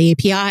call the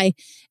API.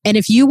 And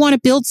if you want to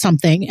build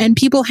something, and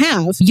people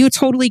have, you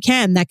totally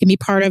can. That can be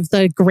part of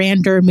the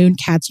grander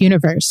Mooncats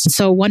universe.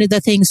 So one of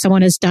the things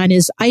someone has done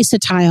is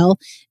Isotile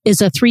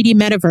is a 3D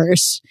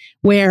metaverse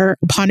where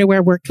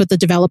Ponderware worked with the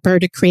developer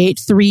to create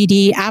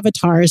 3D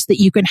avatars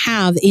that you can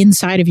have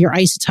inside of your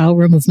Isotile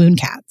room of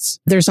Mooncats.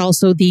 There's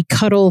also the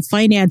Cuddle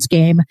Finance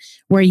game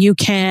where you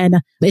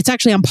can, it's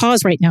actually on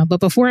pause right now, but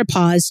before it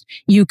paused,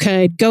 you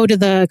could go to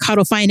the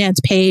Cuddle Finance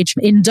page,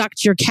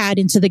 induct your cat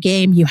into the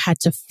game. You had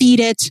to feed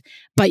it,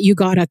 but you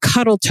got a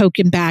cuddle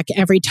token back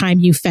every time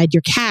you fed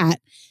your cat.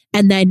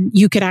 And then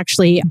you could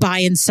actually buy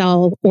and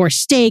sell or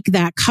stake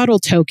that cuddle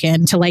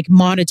token to like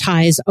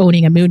monetize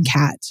owning a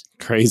Mooncat.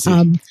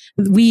 Crazy.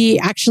 We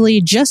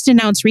actually just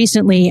announced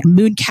recently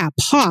Mooncat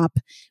Pop,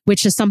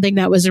 which is something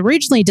that was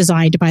originally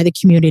designed by the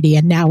community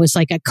and now is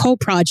like a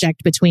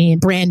co-project between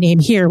Brand Name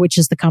Here, which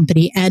is the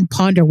company, and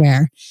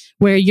Ponderware,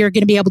 where you're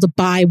going to be able to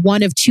buy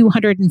one of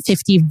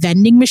 250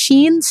 vending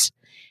machines.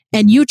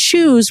 And you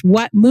choose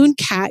what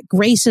Mooncat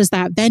graces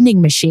that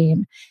vending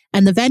machine.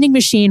 And the vending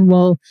machine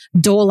will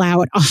dole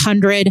out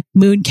 100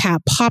 Mooncat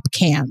pop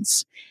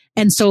cans.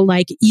 And so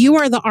like you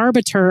are the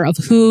arbiter of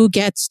who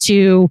gets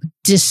to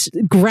just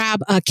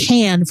grab a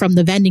can from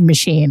the vending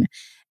machine.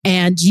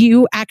 And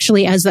you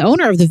actually, as the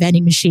owner of the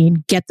vending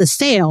machine, get the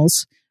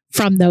sales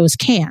from those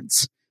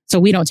cans. So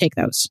we don't take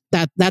those.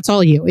 That's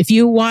all you. If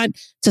you want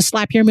to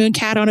slap your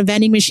Mooncat on a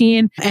vending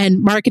machine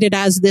and market it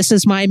as this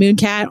is my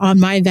Mooncat on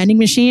my vending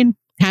machine,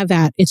 have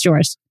that. It's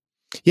yours.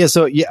 Yeah.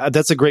 So yeah,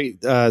 that's a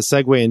great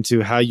segue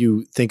into how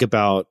you think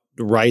about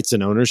rights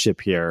and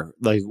ownership here.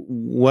 Like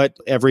what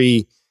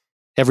every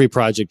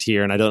project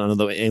here, and I don't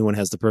know that anyone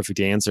has the perfect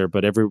answer,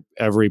 but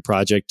every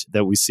project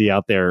that we see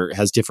out there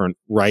has different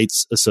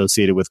rights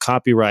associated with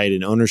copyright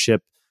and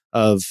ownership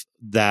of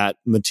that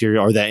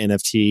material or that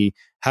NFT.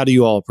 How do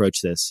you all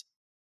approach this?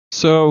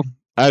 So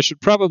I should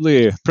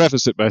probably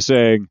preface it by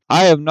saying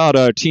I am not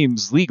our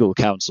team's legal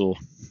counsel,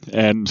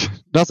 and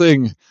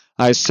nothing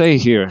I say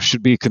here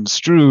should be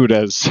construed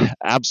as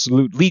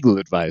absolute legal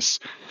advice,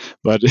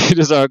 but it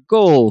is our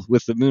goal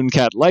with the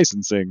Mooncat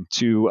licensing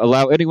to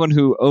allow anyone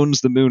who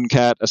owns the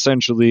Mooncat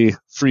essentially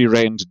free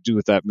reign to do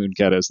with that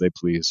Mooncat as they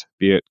please,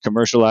 be it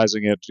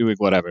commercializing it, doing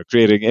whatever,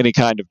 creating any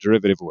kind of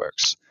derivative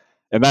works.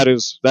 And that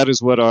is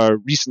what our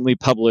recently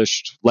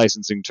published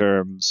licensing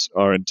terms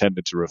are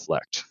intended to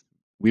reflect.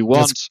 We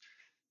want,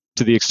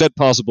 to the extent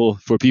possible,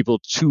 for people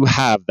to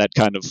have that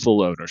kind of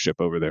full ownership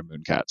over their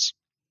Mooncats.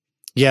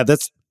 Yeah,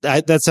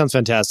 that sounds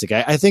fantastic.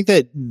 I think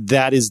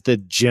that is the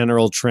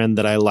general trend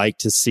that I like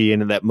to see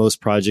and that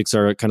most projects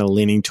are kind of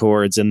leaning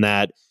towards, and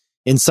that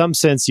in some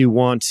sense you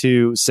want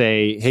to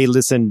say, hey,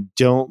 listen,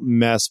 don't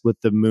mess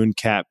with the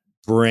Mooncat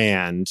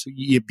brand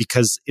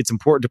because it's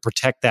important to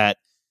protect that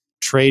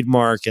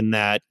trademark and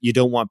that you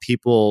don't want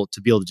people to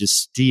be able to just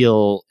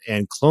steal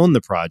and clone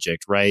the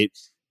project, right?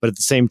 But at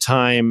the same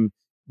time,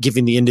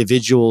 giving the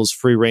individuals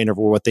free reign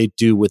over what they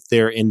do with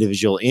their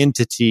individual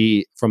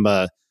entity from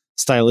a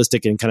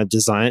stylistic and kind of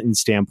design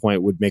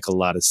standpoint would make a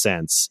lot of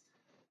sense.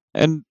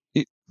 And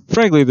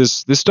frankly,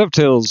 this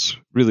dovetails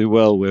really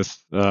well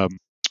with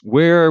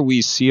where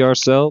we see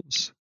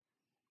ourselves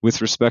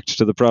with respect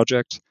to the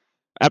project.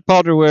 At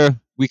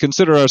Ponderware, we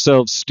consider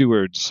ourselves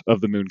stewards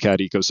of the Mooncat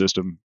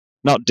ecosystem,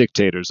 not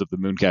dictators of the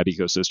Mooncat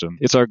ecosystem.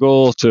 It's our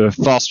goal to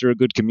foster a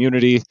good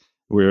community.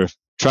 We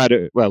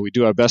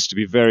do our best to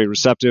be very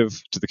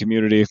receptive to the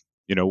community,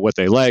 what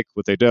they like,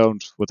 what they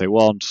don't, what they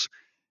want.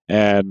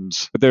 And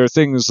there are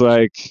things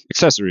like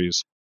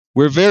accessories.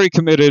 We're very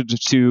committed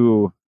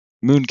to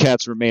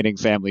Mooncats remaining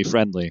family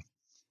friendly.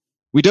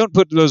 We don't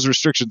put those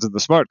restrictions in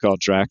the smart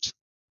contract,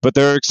 but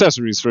there are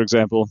accessories, for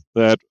example,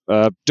 that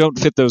don't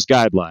fit those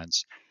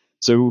guidelines.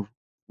 So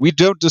we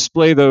don't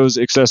display those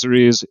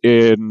accessories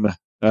in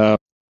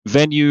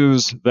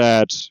venues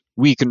that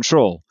we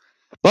control,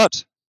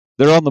 but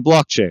they're on the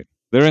blockchain.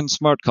 They're in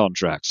smart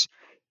contracts.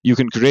 You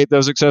can create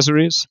those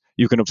accessories.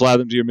 You can apply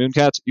them to your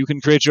Mooncats. You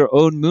can create your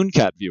own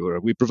Mooncat viewer.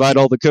 We provide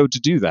all the code to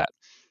do that.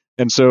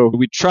 And so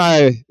we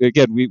try,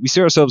 again, we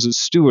see ourselves as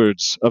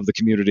stewards of the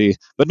community,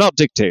 but not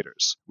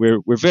dictators.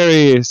 We're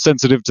very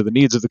sensitive to the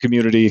needs of the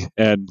community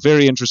and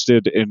very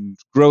interested in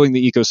growing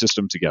the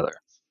ecosystem together.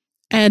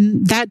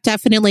 And that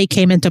definitely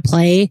came into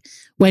play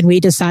when we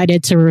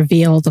decided to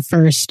reveal the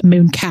first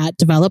Mooncat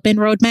development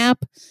roadmap.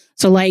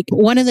 So like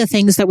one of the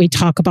things that we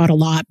talk about a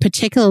lot,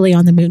 particularly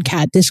on the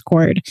Mooncat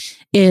Discord,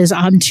 is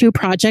two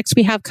projects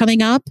we have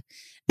coming up.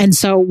 And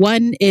so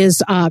one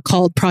is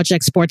called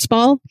Project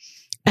Sportsball.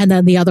 And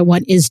then the other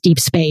one is Deep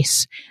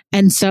Space.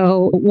 And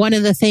so one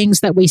of the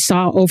things that we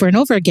saw over and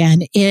over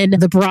again in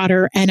the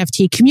broader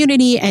NFT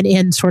community and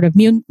in sort of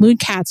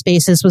Mooncat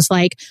spaces was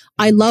like,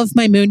 I love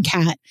my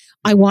Mooncat.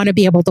 I want to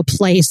be able to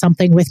play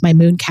something with my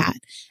Mooncat.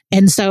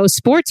 And so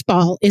Sports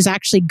Ball is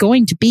actually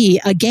going to be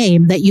a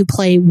game that you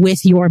play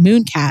with your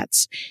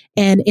Mooncats.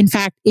 And in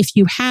fact, if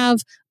you have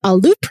a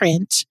loot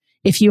print,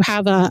 if you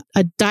have a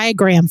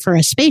diagram for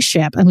a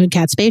spaceship, a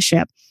Mooncat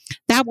spaceship,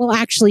 that will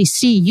actually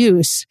see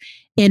use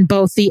in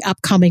both the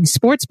upcoming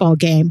Sports Ball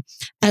game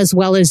as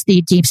well as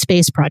the Deep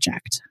Space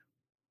Project.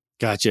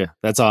 Gotcha.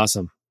 That's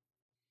awesome.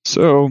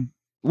 So,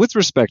 with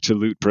respect to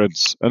loot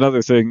prints,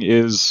 another thing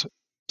is,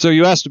 so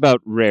you asked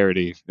about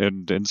rarity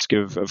and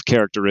of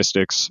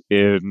characteristics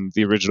in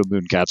the original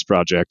Mooncats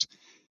project.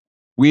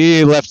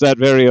 We left that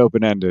very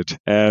open-ended,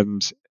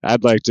 and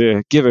I'd like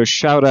to give a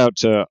shout-out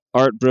to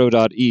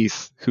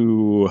artbro.eth,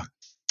 who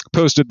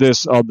posted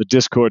this on the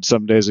Discord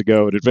some days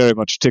ago, and it very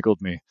much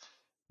tickled me.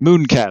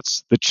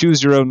 Mooncats, the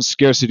choose-your-own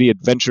scarcity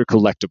adventure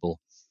collectible.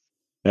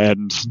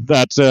 And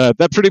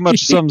that pretty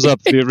much sums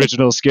up the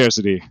original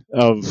scarcity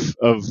of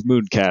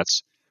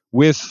Mooncats.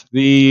 With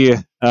the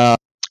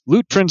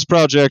Loot Prints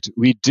project,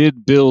 we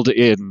did build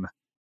in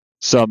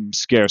some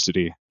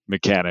scarcity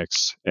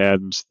mechanics,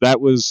 and that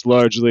was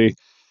largely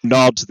a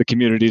nod to the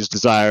community's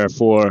desire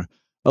for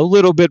a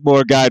little bit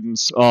more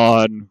guidance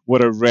on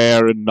what are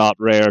rare and not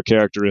rare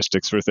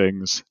characteristics for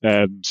things.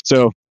 And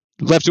so,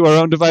 left to our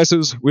own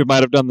devices, we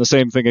might have done the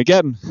same thing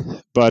again,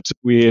 but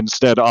we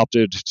instead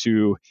opted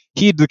to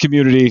heed the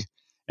community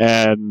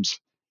and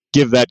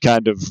give that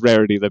kind of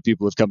rarity that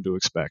people have come to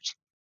expect.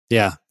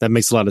 Yeah, that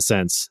makes a lot of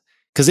sense.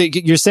 Because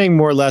you're saying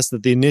more or less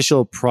that the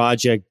initial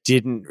project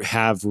didn't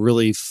have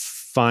really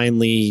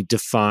finely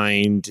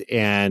defined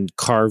and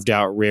carved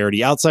out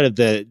rarity outside of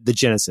the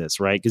Genesis,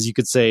 right? Because you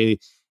could say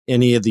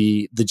any of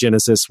the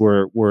Genesis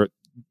were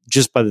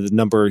just by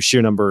the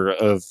sheer number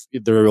of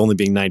there only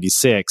being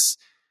 96,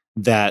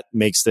 that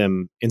makes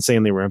them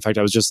insanely rare. In fact,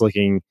 I was just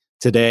looking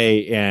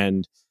today,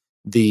 and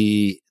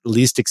the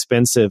least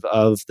expensive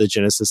of the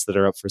Genesis that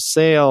are up for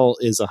sale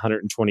is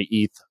 120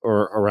 ETH,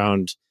 or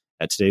around,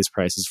 at today's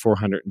price, is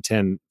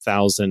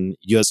 $410,000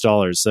 US.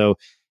 So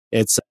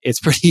it's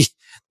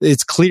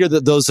clear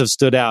that those have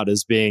stood out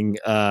as being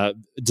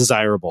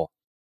desirable.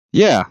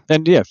 Yeah,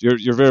 and yeah,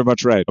 you're very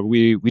much right.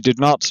 We did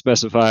not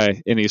specify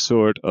any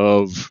sort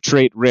of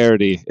trait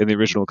rarity in the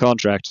original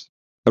contract.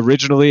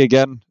 Originally,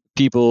 again,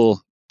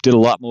 people did a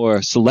lot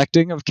more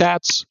selecting of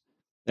cats,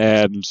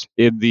 and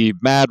in the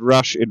mad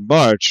rush in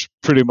March,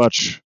 pretty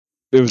much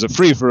it was a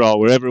free-for-all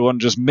where everyone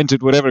just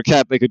minted whatever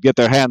cat they could get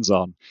their hands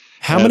on.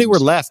 How many were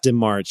left in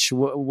March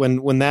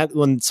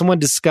when someone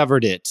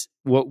discovered it?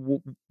 What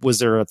was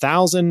there?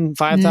 1,000,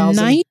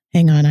 5,000?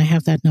 Hang on, I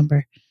have that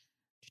number.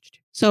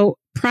 So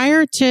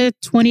prior to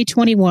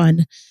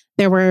 2021,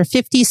 there were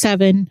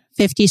 57.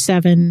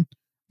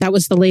 That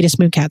was the latest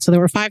Mooncat. So there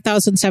were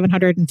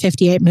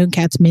 5,758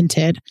 Mooncats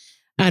minted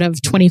out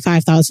of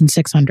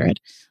 25,600.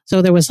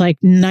 So there was like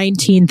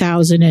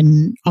 19,000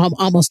 and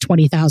almost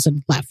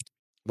 20,000 left.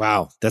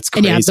 Wow, that's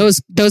crazy. And yeah,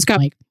 those got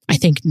like, I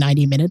think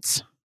 90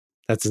 minutes.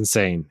 That's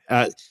insane.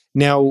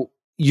 Now,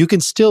 you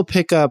can still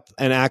pick up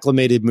an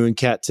acclimated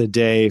Mooncat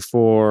today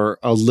for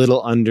a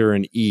little under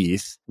an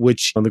ETH,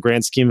 which on the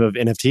grand scheme of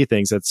NFT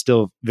things, that's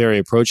still very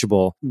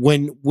approachable.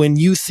 When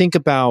you think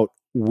about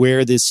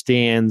where this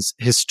stands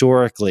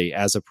historically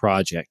as a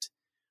project,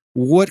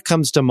 what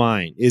comes to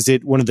mind? Is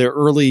it one of the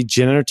early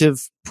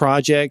generative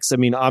projects? I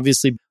mean,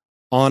 obviously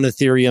on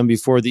Ethereum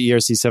before the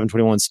ERC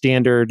 721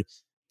 standard,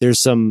 there's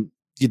some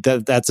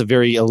that's a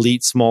very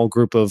elite small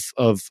group of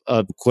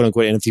quote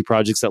unquote NFT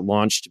projects that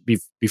launched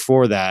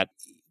before that.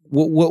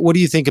 What do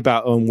you think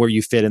about where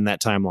you fit in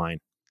that timeline?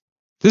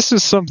 This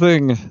is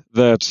something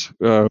that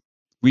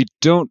we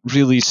don't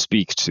really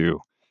speak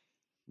to.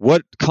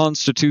 What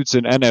constitutes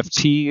an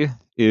NFT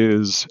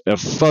is a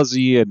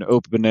fuzzy and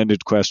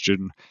open-ended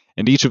question,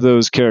 and each of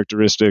those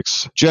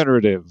characteristics,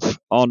 generative,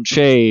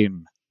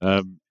 on-chain,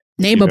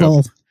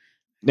 nameable,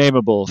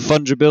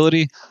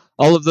 fungibility,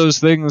 all of those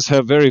things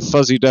have very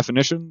fuzzy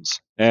definitions,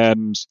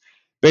 and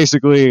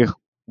basically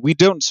we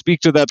don't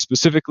speak to that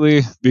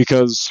specifically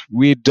because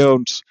we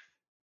don't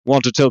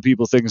want to tell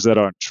people things that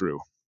aren't true.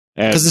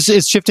 Because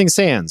it's shifting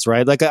sands,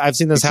 right? Like I've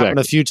seen this happen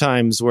a few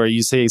times where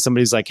you say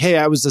somebody's like, hey,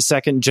 I was the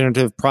second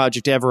generative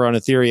project ever on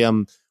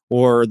Ethereum,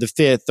 or the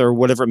fifth, or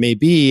whatever it may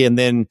be. And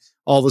then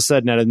all of a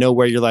sudden out of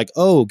nowhere, you're like,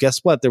 oh, guess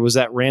what? There was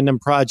that random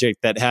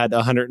project that had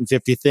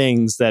 150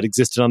 things that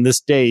existed on this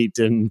date.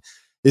 And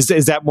is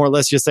that more or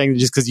less just saying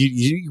just because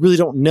you really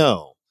don't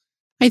know?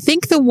 I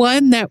think the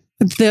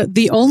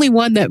only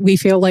one that we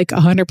feel like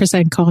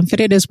 100%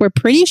 confident is we're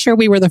pretty sure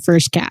we were the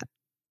first cat.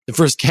 The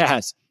first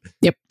cat.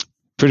 Yep.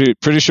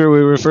 Pretty sure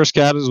we were first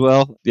cat as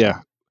well.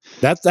 Yeah.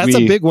 That's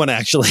a big one,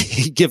 actually,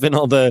 given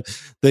all the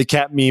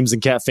cat memes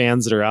and cat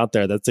fans that are out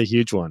there. That's a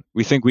huge one.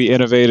 We think we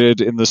innovated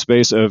in the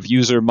space of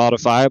user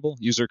modifiable,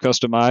 user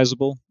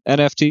customizable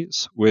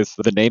NFTs with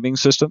the naming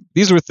system.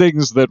 These were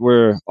things that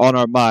were on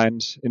our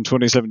mind in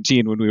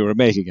 2017 when we were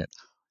making it.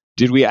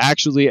 Did we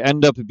actually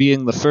end up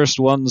being the first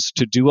ones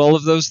to do all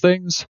of those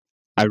things?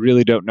 I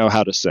really don't know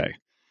how to say.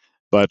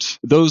 But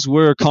those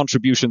were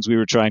contributions we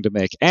were trying to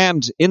make.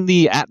 And in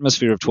the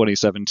atmosphere of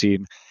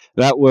 2017,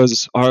 that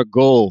was our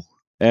goal.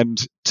 And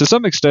to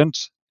some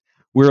extent,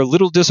 we're a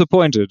little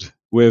disappointed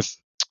with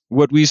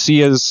what we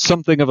see as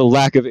something of a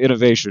lack of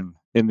innovation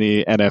in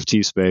the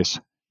NFT space.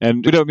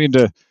 And we don't mean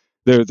to.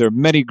 There are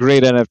many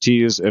great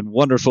NFTs and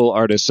wonderful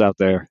artists out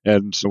there,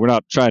 and we're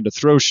not trying to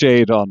throw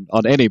shade on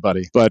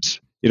anybody. But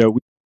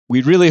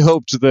we really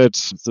hoped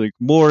that like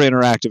more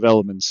interactive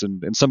elements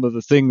and some of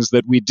the things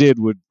that we did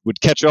would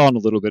catch on a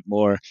little bit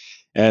more,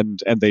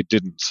 and they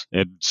didn't.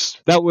 And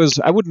that was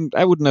I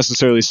wouldn't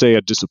necessarily say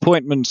a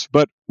disappointment,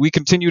 but we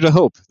continue to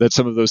hope that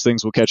some of those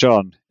things will catch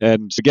on.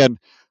 And again,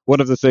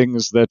 one of the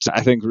things that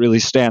I think really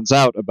stands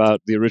out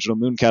about the original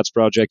Mooncats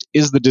project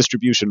is the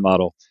distribution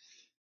model.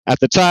 At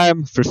the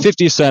time, for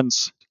 50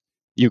 cents,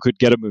 you could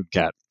get a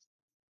Mooncat.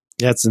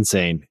 That's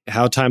insane.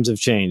 How times have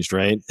changed,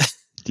 right?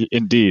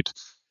 Indeed.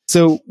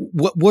 So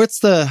what's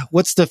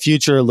the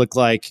future look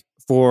like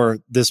for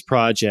this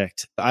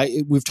project?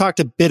 We've talked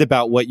a bit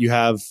about what you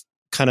have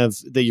kind of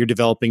that you're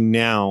developing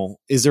now.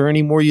 Is there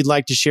any more you'd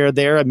like to share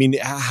there? I mean,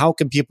 how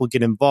can people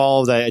get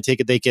involved? I take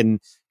it they can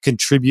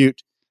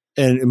contribute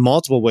in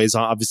multiple ways,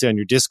 obviously on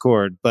your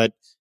Discord, but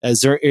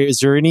is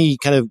there any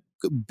kind of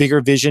bigger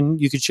vision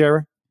you could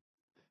share?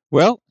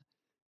 Well,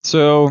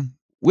 so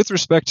with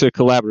respect to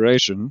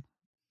collaboration,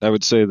 I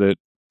would say that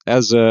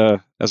as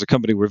a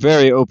company, we're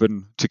very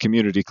open to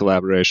community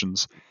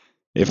collaborations.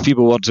 If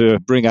people want to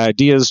bring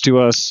ideas to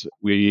us,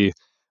 we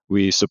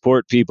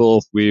support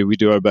people. We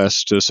do our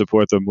best to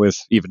support them with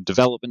even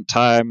development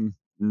time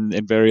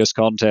in various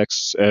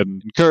contexts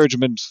and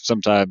encouragement,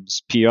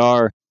 sometimes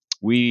PR.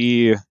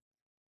 We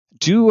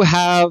do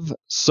have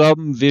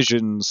some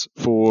visions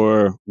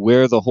for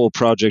where the whole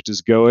project is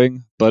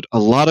going, but a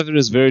lot of it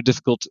is very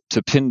difficult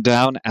to pin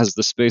down as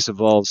the space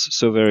evolves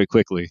so very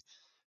quickly.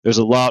 There's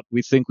a lot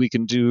we think we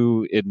can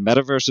do in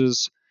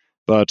metaverses,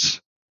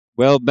 but,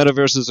 well,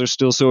 metaverses are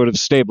still sort of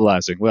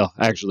stabilizing. Well,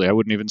 actually, I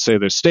wouldn't even say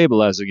they're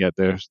stabilizing yet.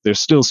 They're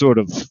still sort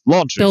of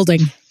launching.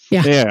 Building.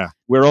 Yeah. Yeah.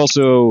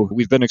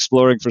 We've been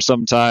exploring for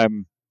some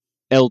time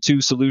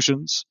L2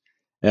 solutions.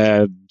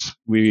 And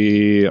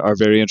we are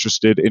very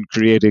interested in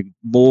creating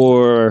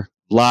more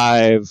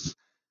live,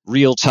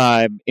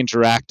 real-time,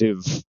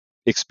 interactive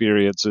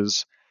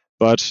experiences.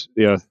 But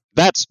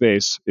that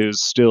space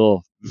is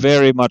still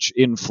very much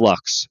in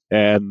flux.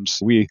 And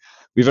we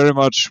very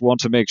much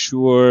want to make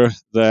sure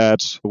that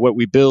what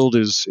we build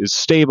is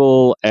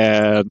stable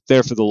and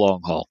there for the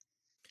long haul.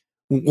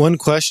 One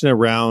question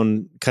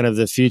around kind of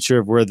the future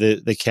of where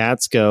the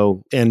cats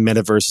go and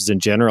metaverses in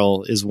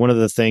general is one of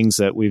the things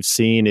that we've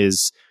seen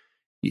is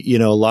a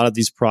lot of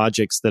these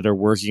projects that are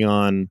working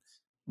on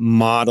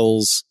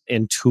models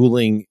and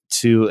tooling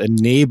to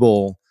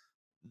enable,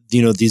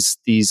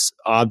 these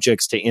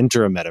objects to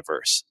enter a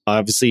metaverse.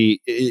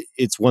 Obviously,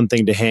 it's one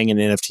thing to hang an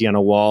NFT on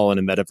a wall in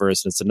a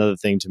metaverse, and it's another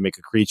thing to make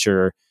a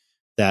creature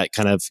that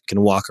kind of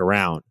can walk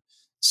around.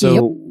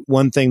 So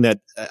One thing that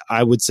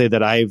I would say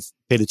that I've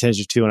paid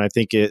attention to, and I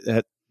think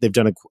they've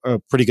done a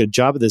pretty good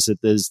job of this,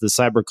 is the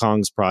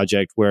CyberKongs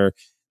project, where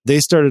they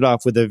started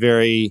off with a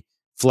very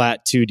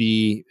flat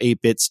 2D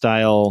 8-bit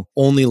style,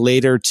 only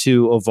later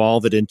to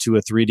evolve it into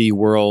a 3D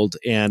world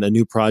and a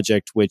new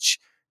project which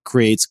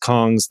creates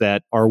Kongs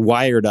that are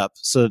wired up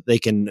so that they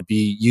can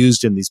be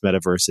used in these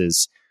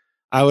metaverses.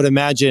 I would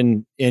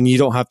imagine, and you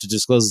don't have to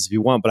disclose this if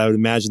you want, but I would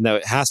imagine that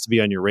it has to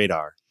be on your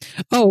radar.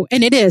 Oh,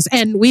 and it is.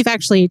 And we've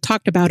actually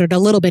talked about it a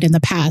little bit in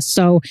the past.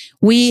 So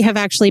we have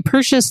actually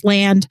purchased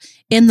land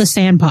in the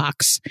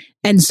sandbox.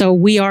 And so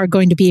we are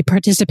going to be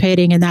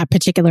participating in that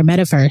particular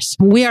metaverse.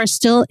 We are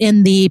still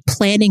in the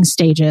planning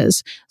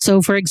stages.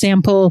 So for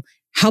example,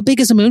 how big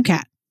is a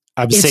Mooncat?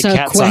 I would say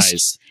cat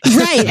size.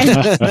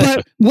 Right.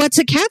 But what's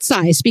a cat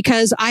size?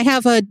 Because I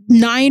have a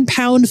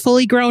 9-pound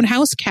fully grown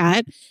house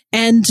cat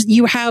and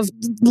you have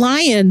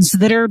lions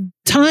that are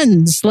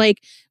tons.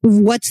 Like,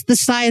 what's the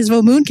size of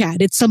a Mooncat?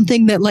 It's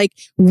something that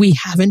we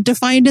haven't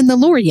defined in the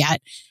lore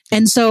yet.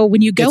 And so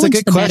when you go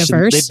into the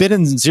metaverse, they've been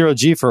in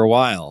 0G for a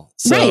while.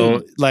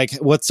 So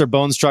what's their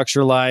bone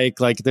structure like?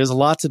 There's a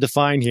lot to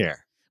define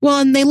here. Well,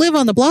 and they live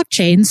on the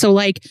blockchain. So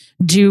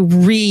do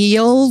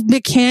real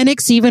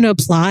mechanics even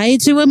apply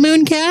to a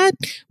Mooncat?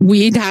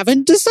 We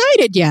haven't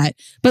decided yet.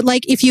 But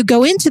if you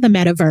go into the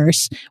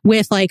metaverse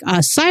with a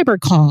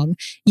CyberKong,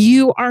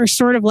 you are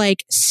sort of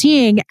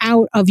seeing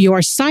out of your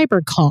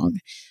CyberKong.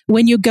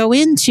 When you go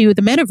into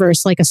the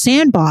metaverse, like a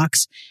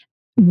sandbox,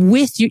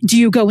 do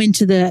you go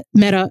into the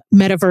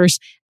metaverse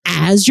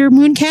as your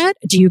Mooncat?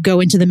 Do you go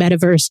into the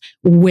metaverse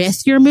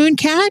with your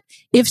Mooncat?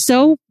 If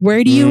so, where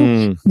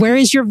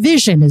is your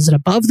vision? Is it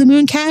above the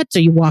Mooncat? Do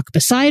you walk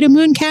beside a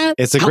Mooncat?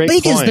 It's a great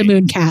point. How big is the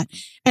Mooncat?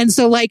 And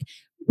so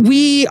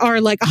we are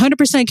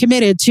 100%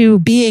 committed to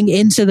being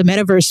into the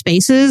metaverse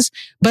spaces,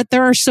 but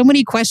there are so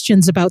many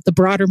questions about the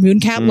broader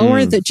Mooncat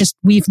lore that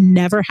we've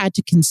never had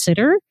to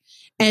consider.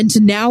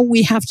 And now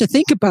we have to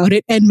think about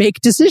it and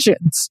make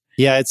decisions.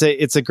 Yeah,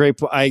 it's a great.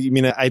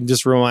 I'm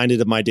just reminded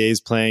of my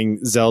days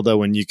playing Zelda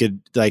when you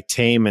could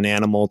tame an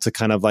animal to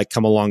kind of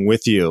come along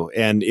with you,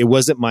 and it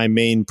wasn't my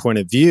main point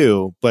of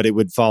view, but it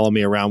would follow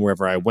me around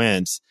wherever I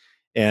went.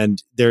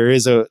 And there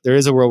is a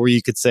world where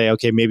you could say,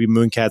 okay, maybe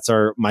Mooncats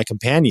are my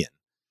companion,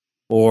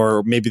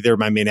 or maybe they're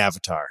my main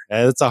avatar.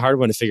 That's a hard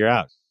one to figure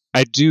out.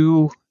 I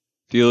do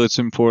feel it's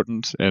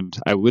important, and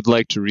I would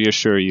like to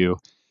reassure you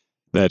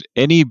that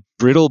any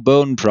brittle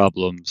bone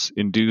problems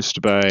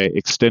induced by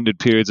extended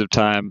periods of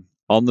time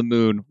on the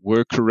moon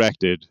were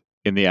corrected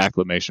in the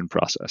acclimation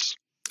process.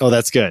 Oh,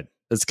 that's good.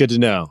 That's good to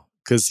know.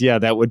 Because,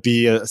 that would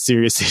be a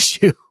serious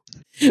issue.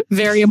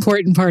 Very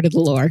important part of the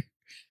lore.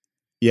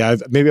 Yeah,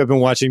 maybe I've been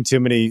watching too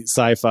many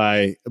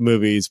sci-fi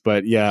movies,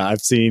 but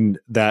I've seen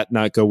that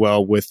not go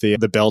well with the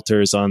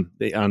Belters on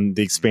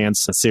the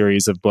Expanse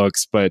series of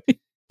books. But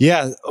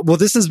well,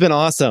 this has been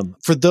awesome.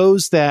 For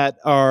those that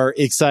are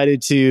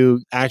excited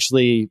to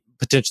actually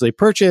potentially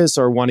purchase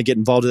or want to get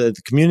involved at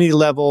the community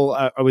level,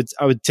 I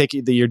would take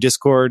it that your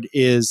Discord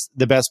is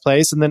the best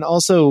place. And then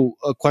also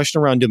a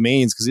question around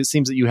domains, because it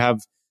seems that you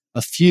have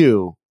a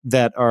few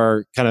that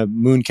are kind of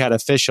Mooncat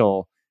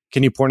official.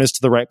 Can you point us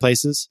to the right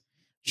places?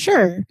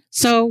 Sure.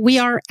 So we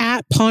are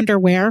at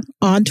Ponderware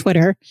on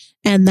Twitter,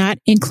 and that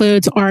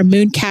includes our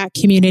Mooncat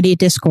community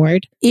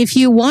Discord. If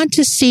you want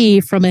to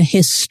see from a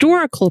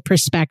historical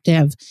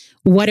perspective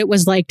what it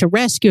was like to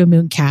rescue a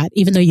Mooncat,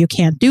 even though you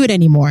can't do it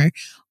anymore,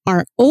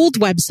 our old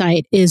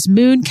website is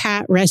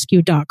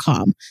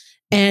mooncatrescue.com.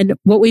 And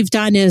what we've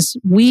done is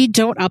we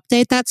don't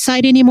update that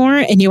site anymore,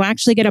 and you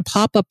actually get a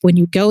pop-up when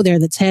you go there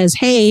that says,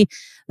 hey,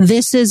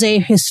 this is a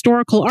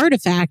historical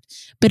artifact,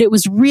 but it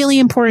was really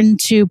important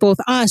to both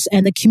us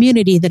and the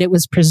community that it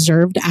was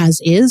preserved as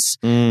is.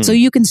 So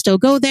you can still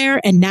go there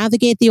and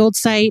navigate the old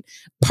site.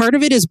 Part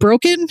of it is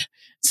broken,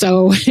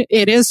 so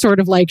it is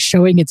sort of like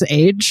showing its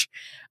age.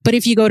 But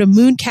if you go to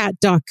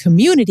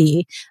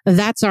mooncat.community,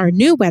 that's our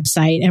new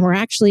website, and we're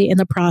actually in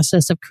the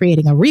process of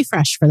creating a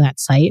refresh for that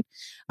site.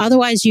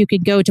 Otherwise, you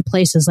could go to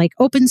places like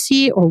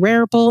OpenSea or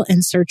Rarible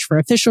and search for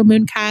official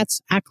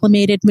Mooncats,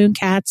 acclimated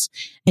Mooncats,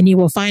 and you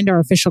will find our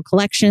official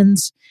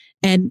collections.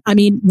 And I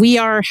mean, we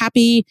are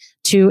happy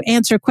to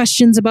answer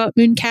questions about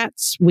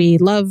Mooncats. We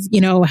love,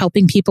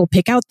 helping people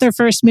pick out their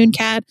first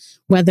Mooncat,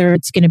 whether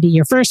it's going to be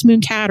your first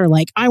Mooncat or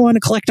like, I want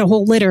to collect a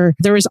whole litter.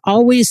 There is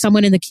always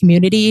someone in the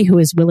community who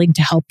is willing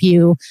to help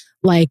you,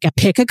 like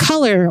pick a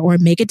color or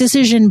make a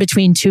decision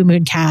between two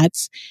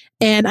Mooncats.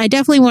 And I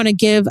definitely want to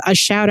give a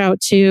shout out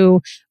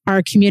to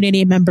our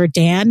community member,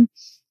 Dan,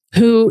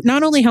 who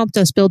not only helped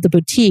us build the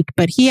boutique,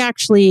 but he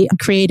actually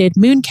created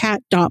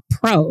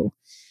mooncat.pro,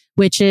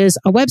 which is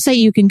a website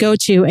you can go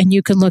to and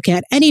you can look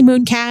at any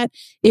Mooncat.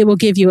 It will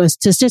give you a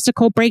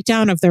statistical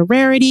breakdown of their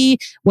rarity,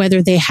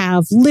 whether they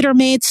have litter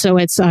mates, so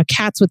it's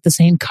cats with the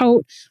same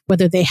coat,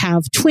 whether they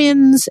have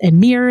twins and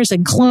mirrors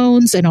and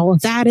clones, and all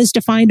of that is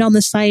defined on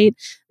the site.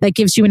 That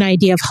gives you an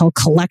idea of how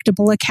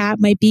collectible a cat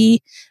might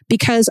be.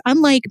 Because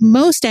unlike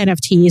most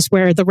NFTs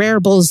where the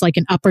rareable is like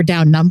an up or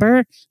down number,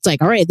 it's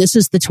like, all right, this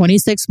is the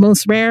 26th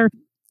most rare,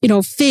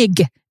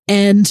 fig.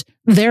 And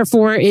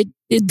therefore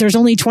there's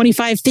only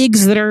 25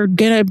 figs that are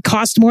going to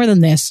cost more than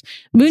this.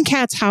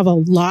 Mooncats have a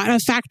lot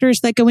of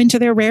factors that go into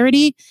their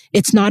rarity.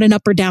 It's not an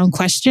up or down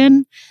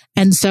question.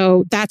 And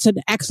so that's an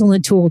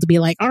excellent tool to be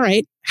like, all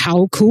right,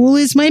 how cool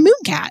is my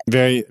Mooncat?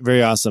 Very,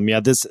 very awesome.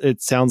 Yeah,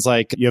 it sounds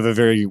like you have a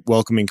very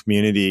welcoming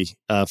community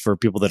for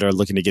people that are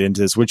looking to get into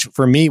this, which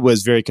for me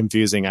was very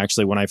confusing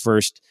actually when I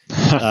first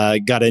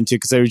got into,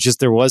 because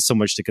there was so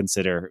much to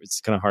consider. It's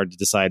kind of hard to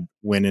decide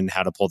when and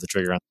how to pull the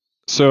trigger on.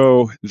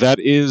 So that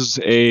is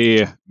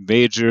a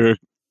major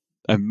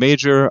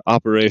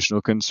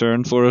operational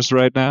concern for us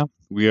right now.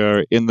 We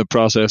are in the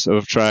process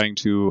of trying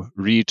to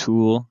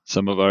retool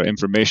some of our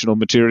informational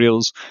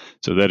materials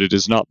so that it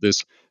is not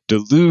this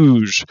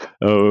deluge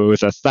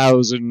with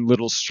 1,000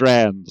 little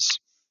strands,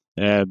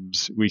 and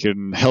we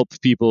can help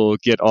people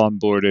get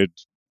onboarded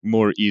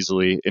more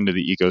easily into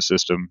the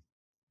ecosystem.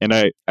 And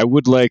I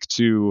would like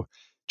to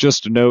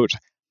just note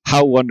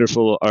how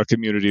wonderful our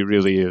community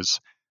really is.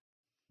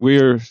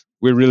 We're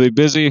really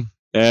busy,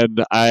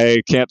 and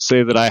I can't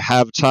say that I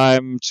have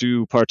time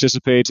to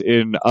participate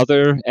in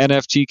other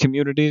NFT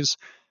communities,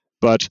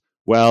 but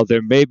while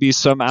there may be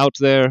some out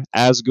there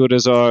as good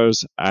as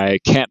ours, I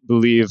can't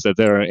believe that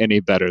there are any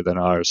better than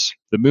ours.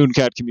 The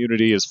Mooncat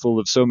community is full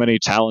of so many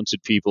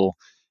talented people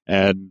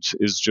and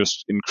is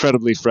just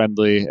incredibly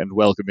friendly and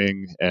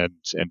welcoming and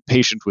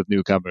patient with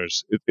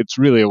newcomers. It's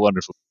really a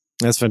wonderful.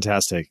 That's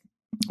fantastic.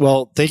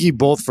 Well, thank you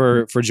both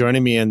for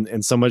joining me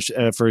and so much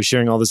for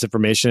sharing all this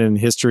information and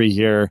history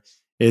here.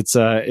 It's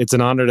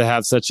an honor to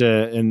have such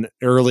an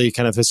early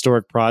kind of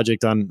historic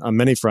project on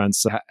many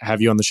fronts.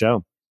 Have you on the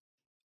show.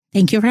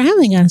 Thank you for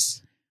having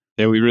us.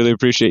 Yeah, we really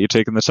appreciate you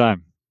taking the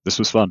time. This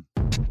was fun.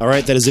 All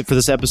right, that is it for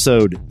this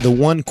episode. The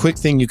one quick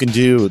thing you can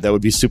do that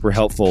would be super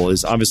helpful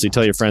is obviously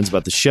tell your friends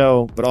about the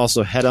show, but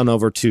also head on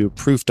over to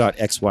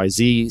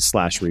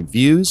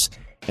proof.xyz/reviews,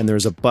 and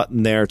there's a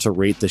button there to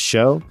rate the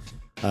show.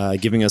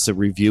 Giving us a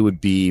review would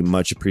be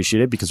much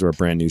appreciated because we're a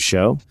brand new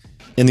show.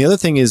 And the other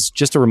thing is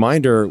just a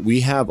reminder,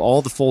 we have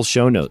all the full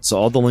show notes. So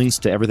all the links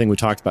to everything we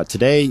talked about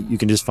today, you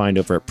can just find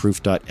over at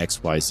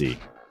proof.xyz.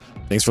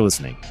 Thanks for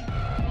listening.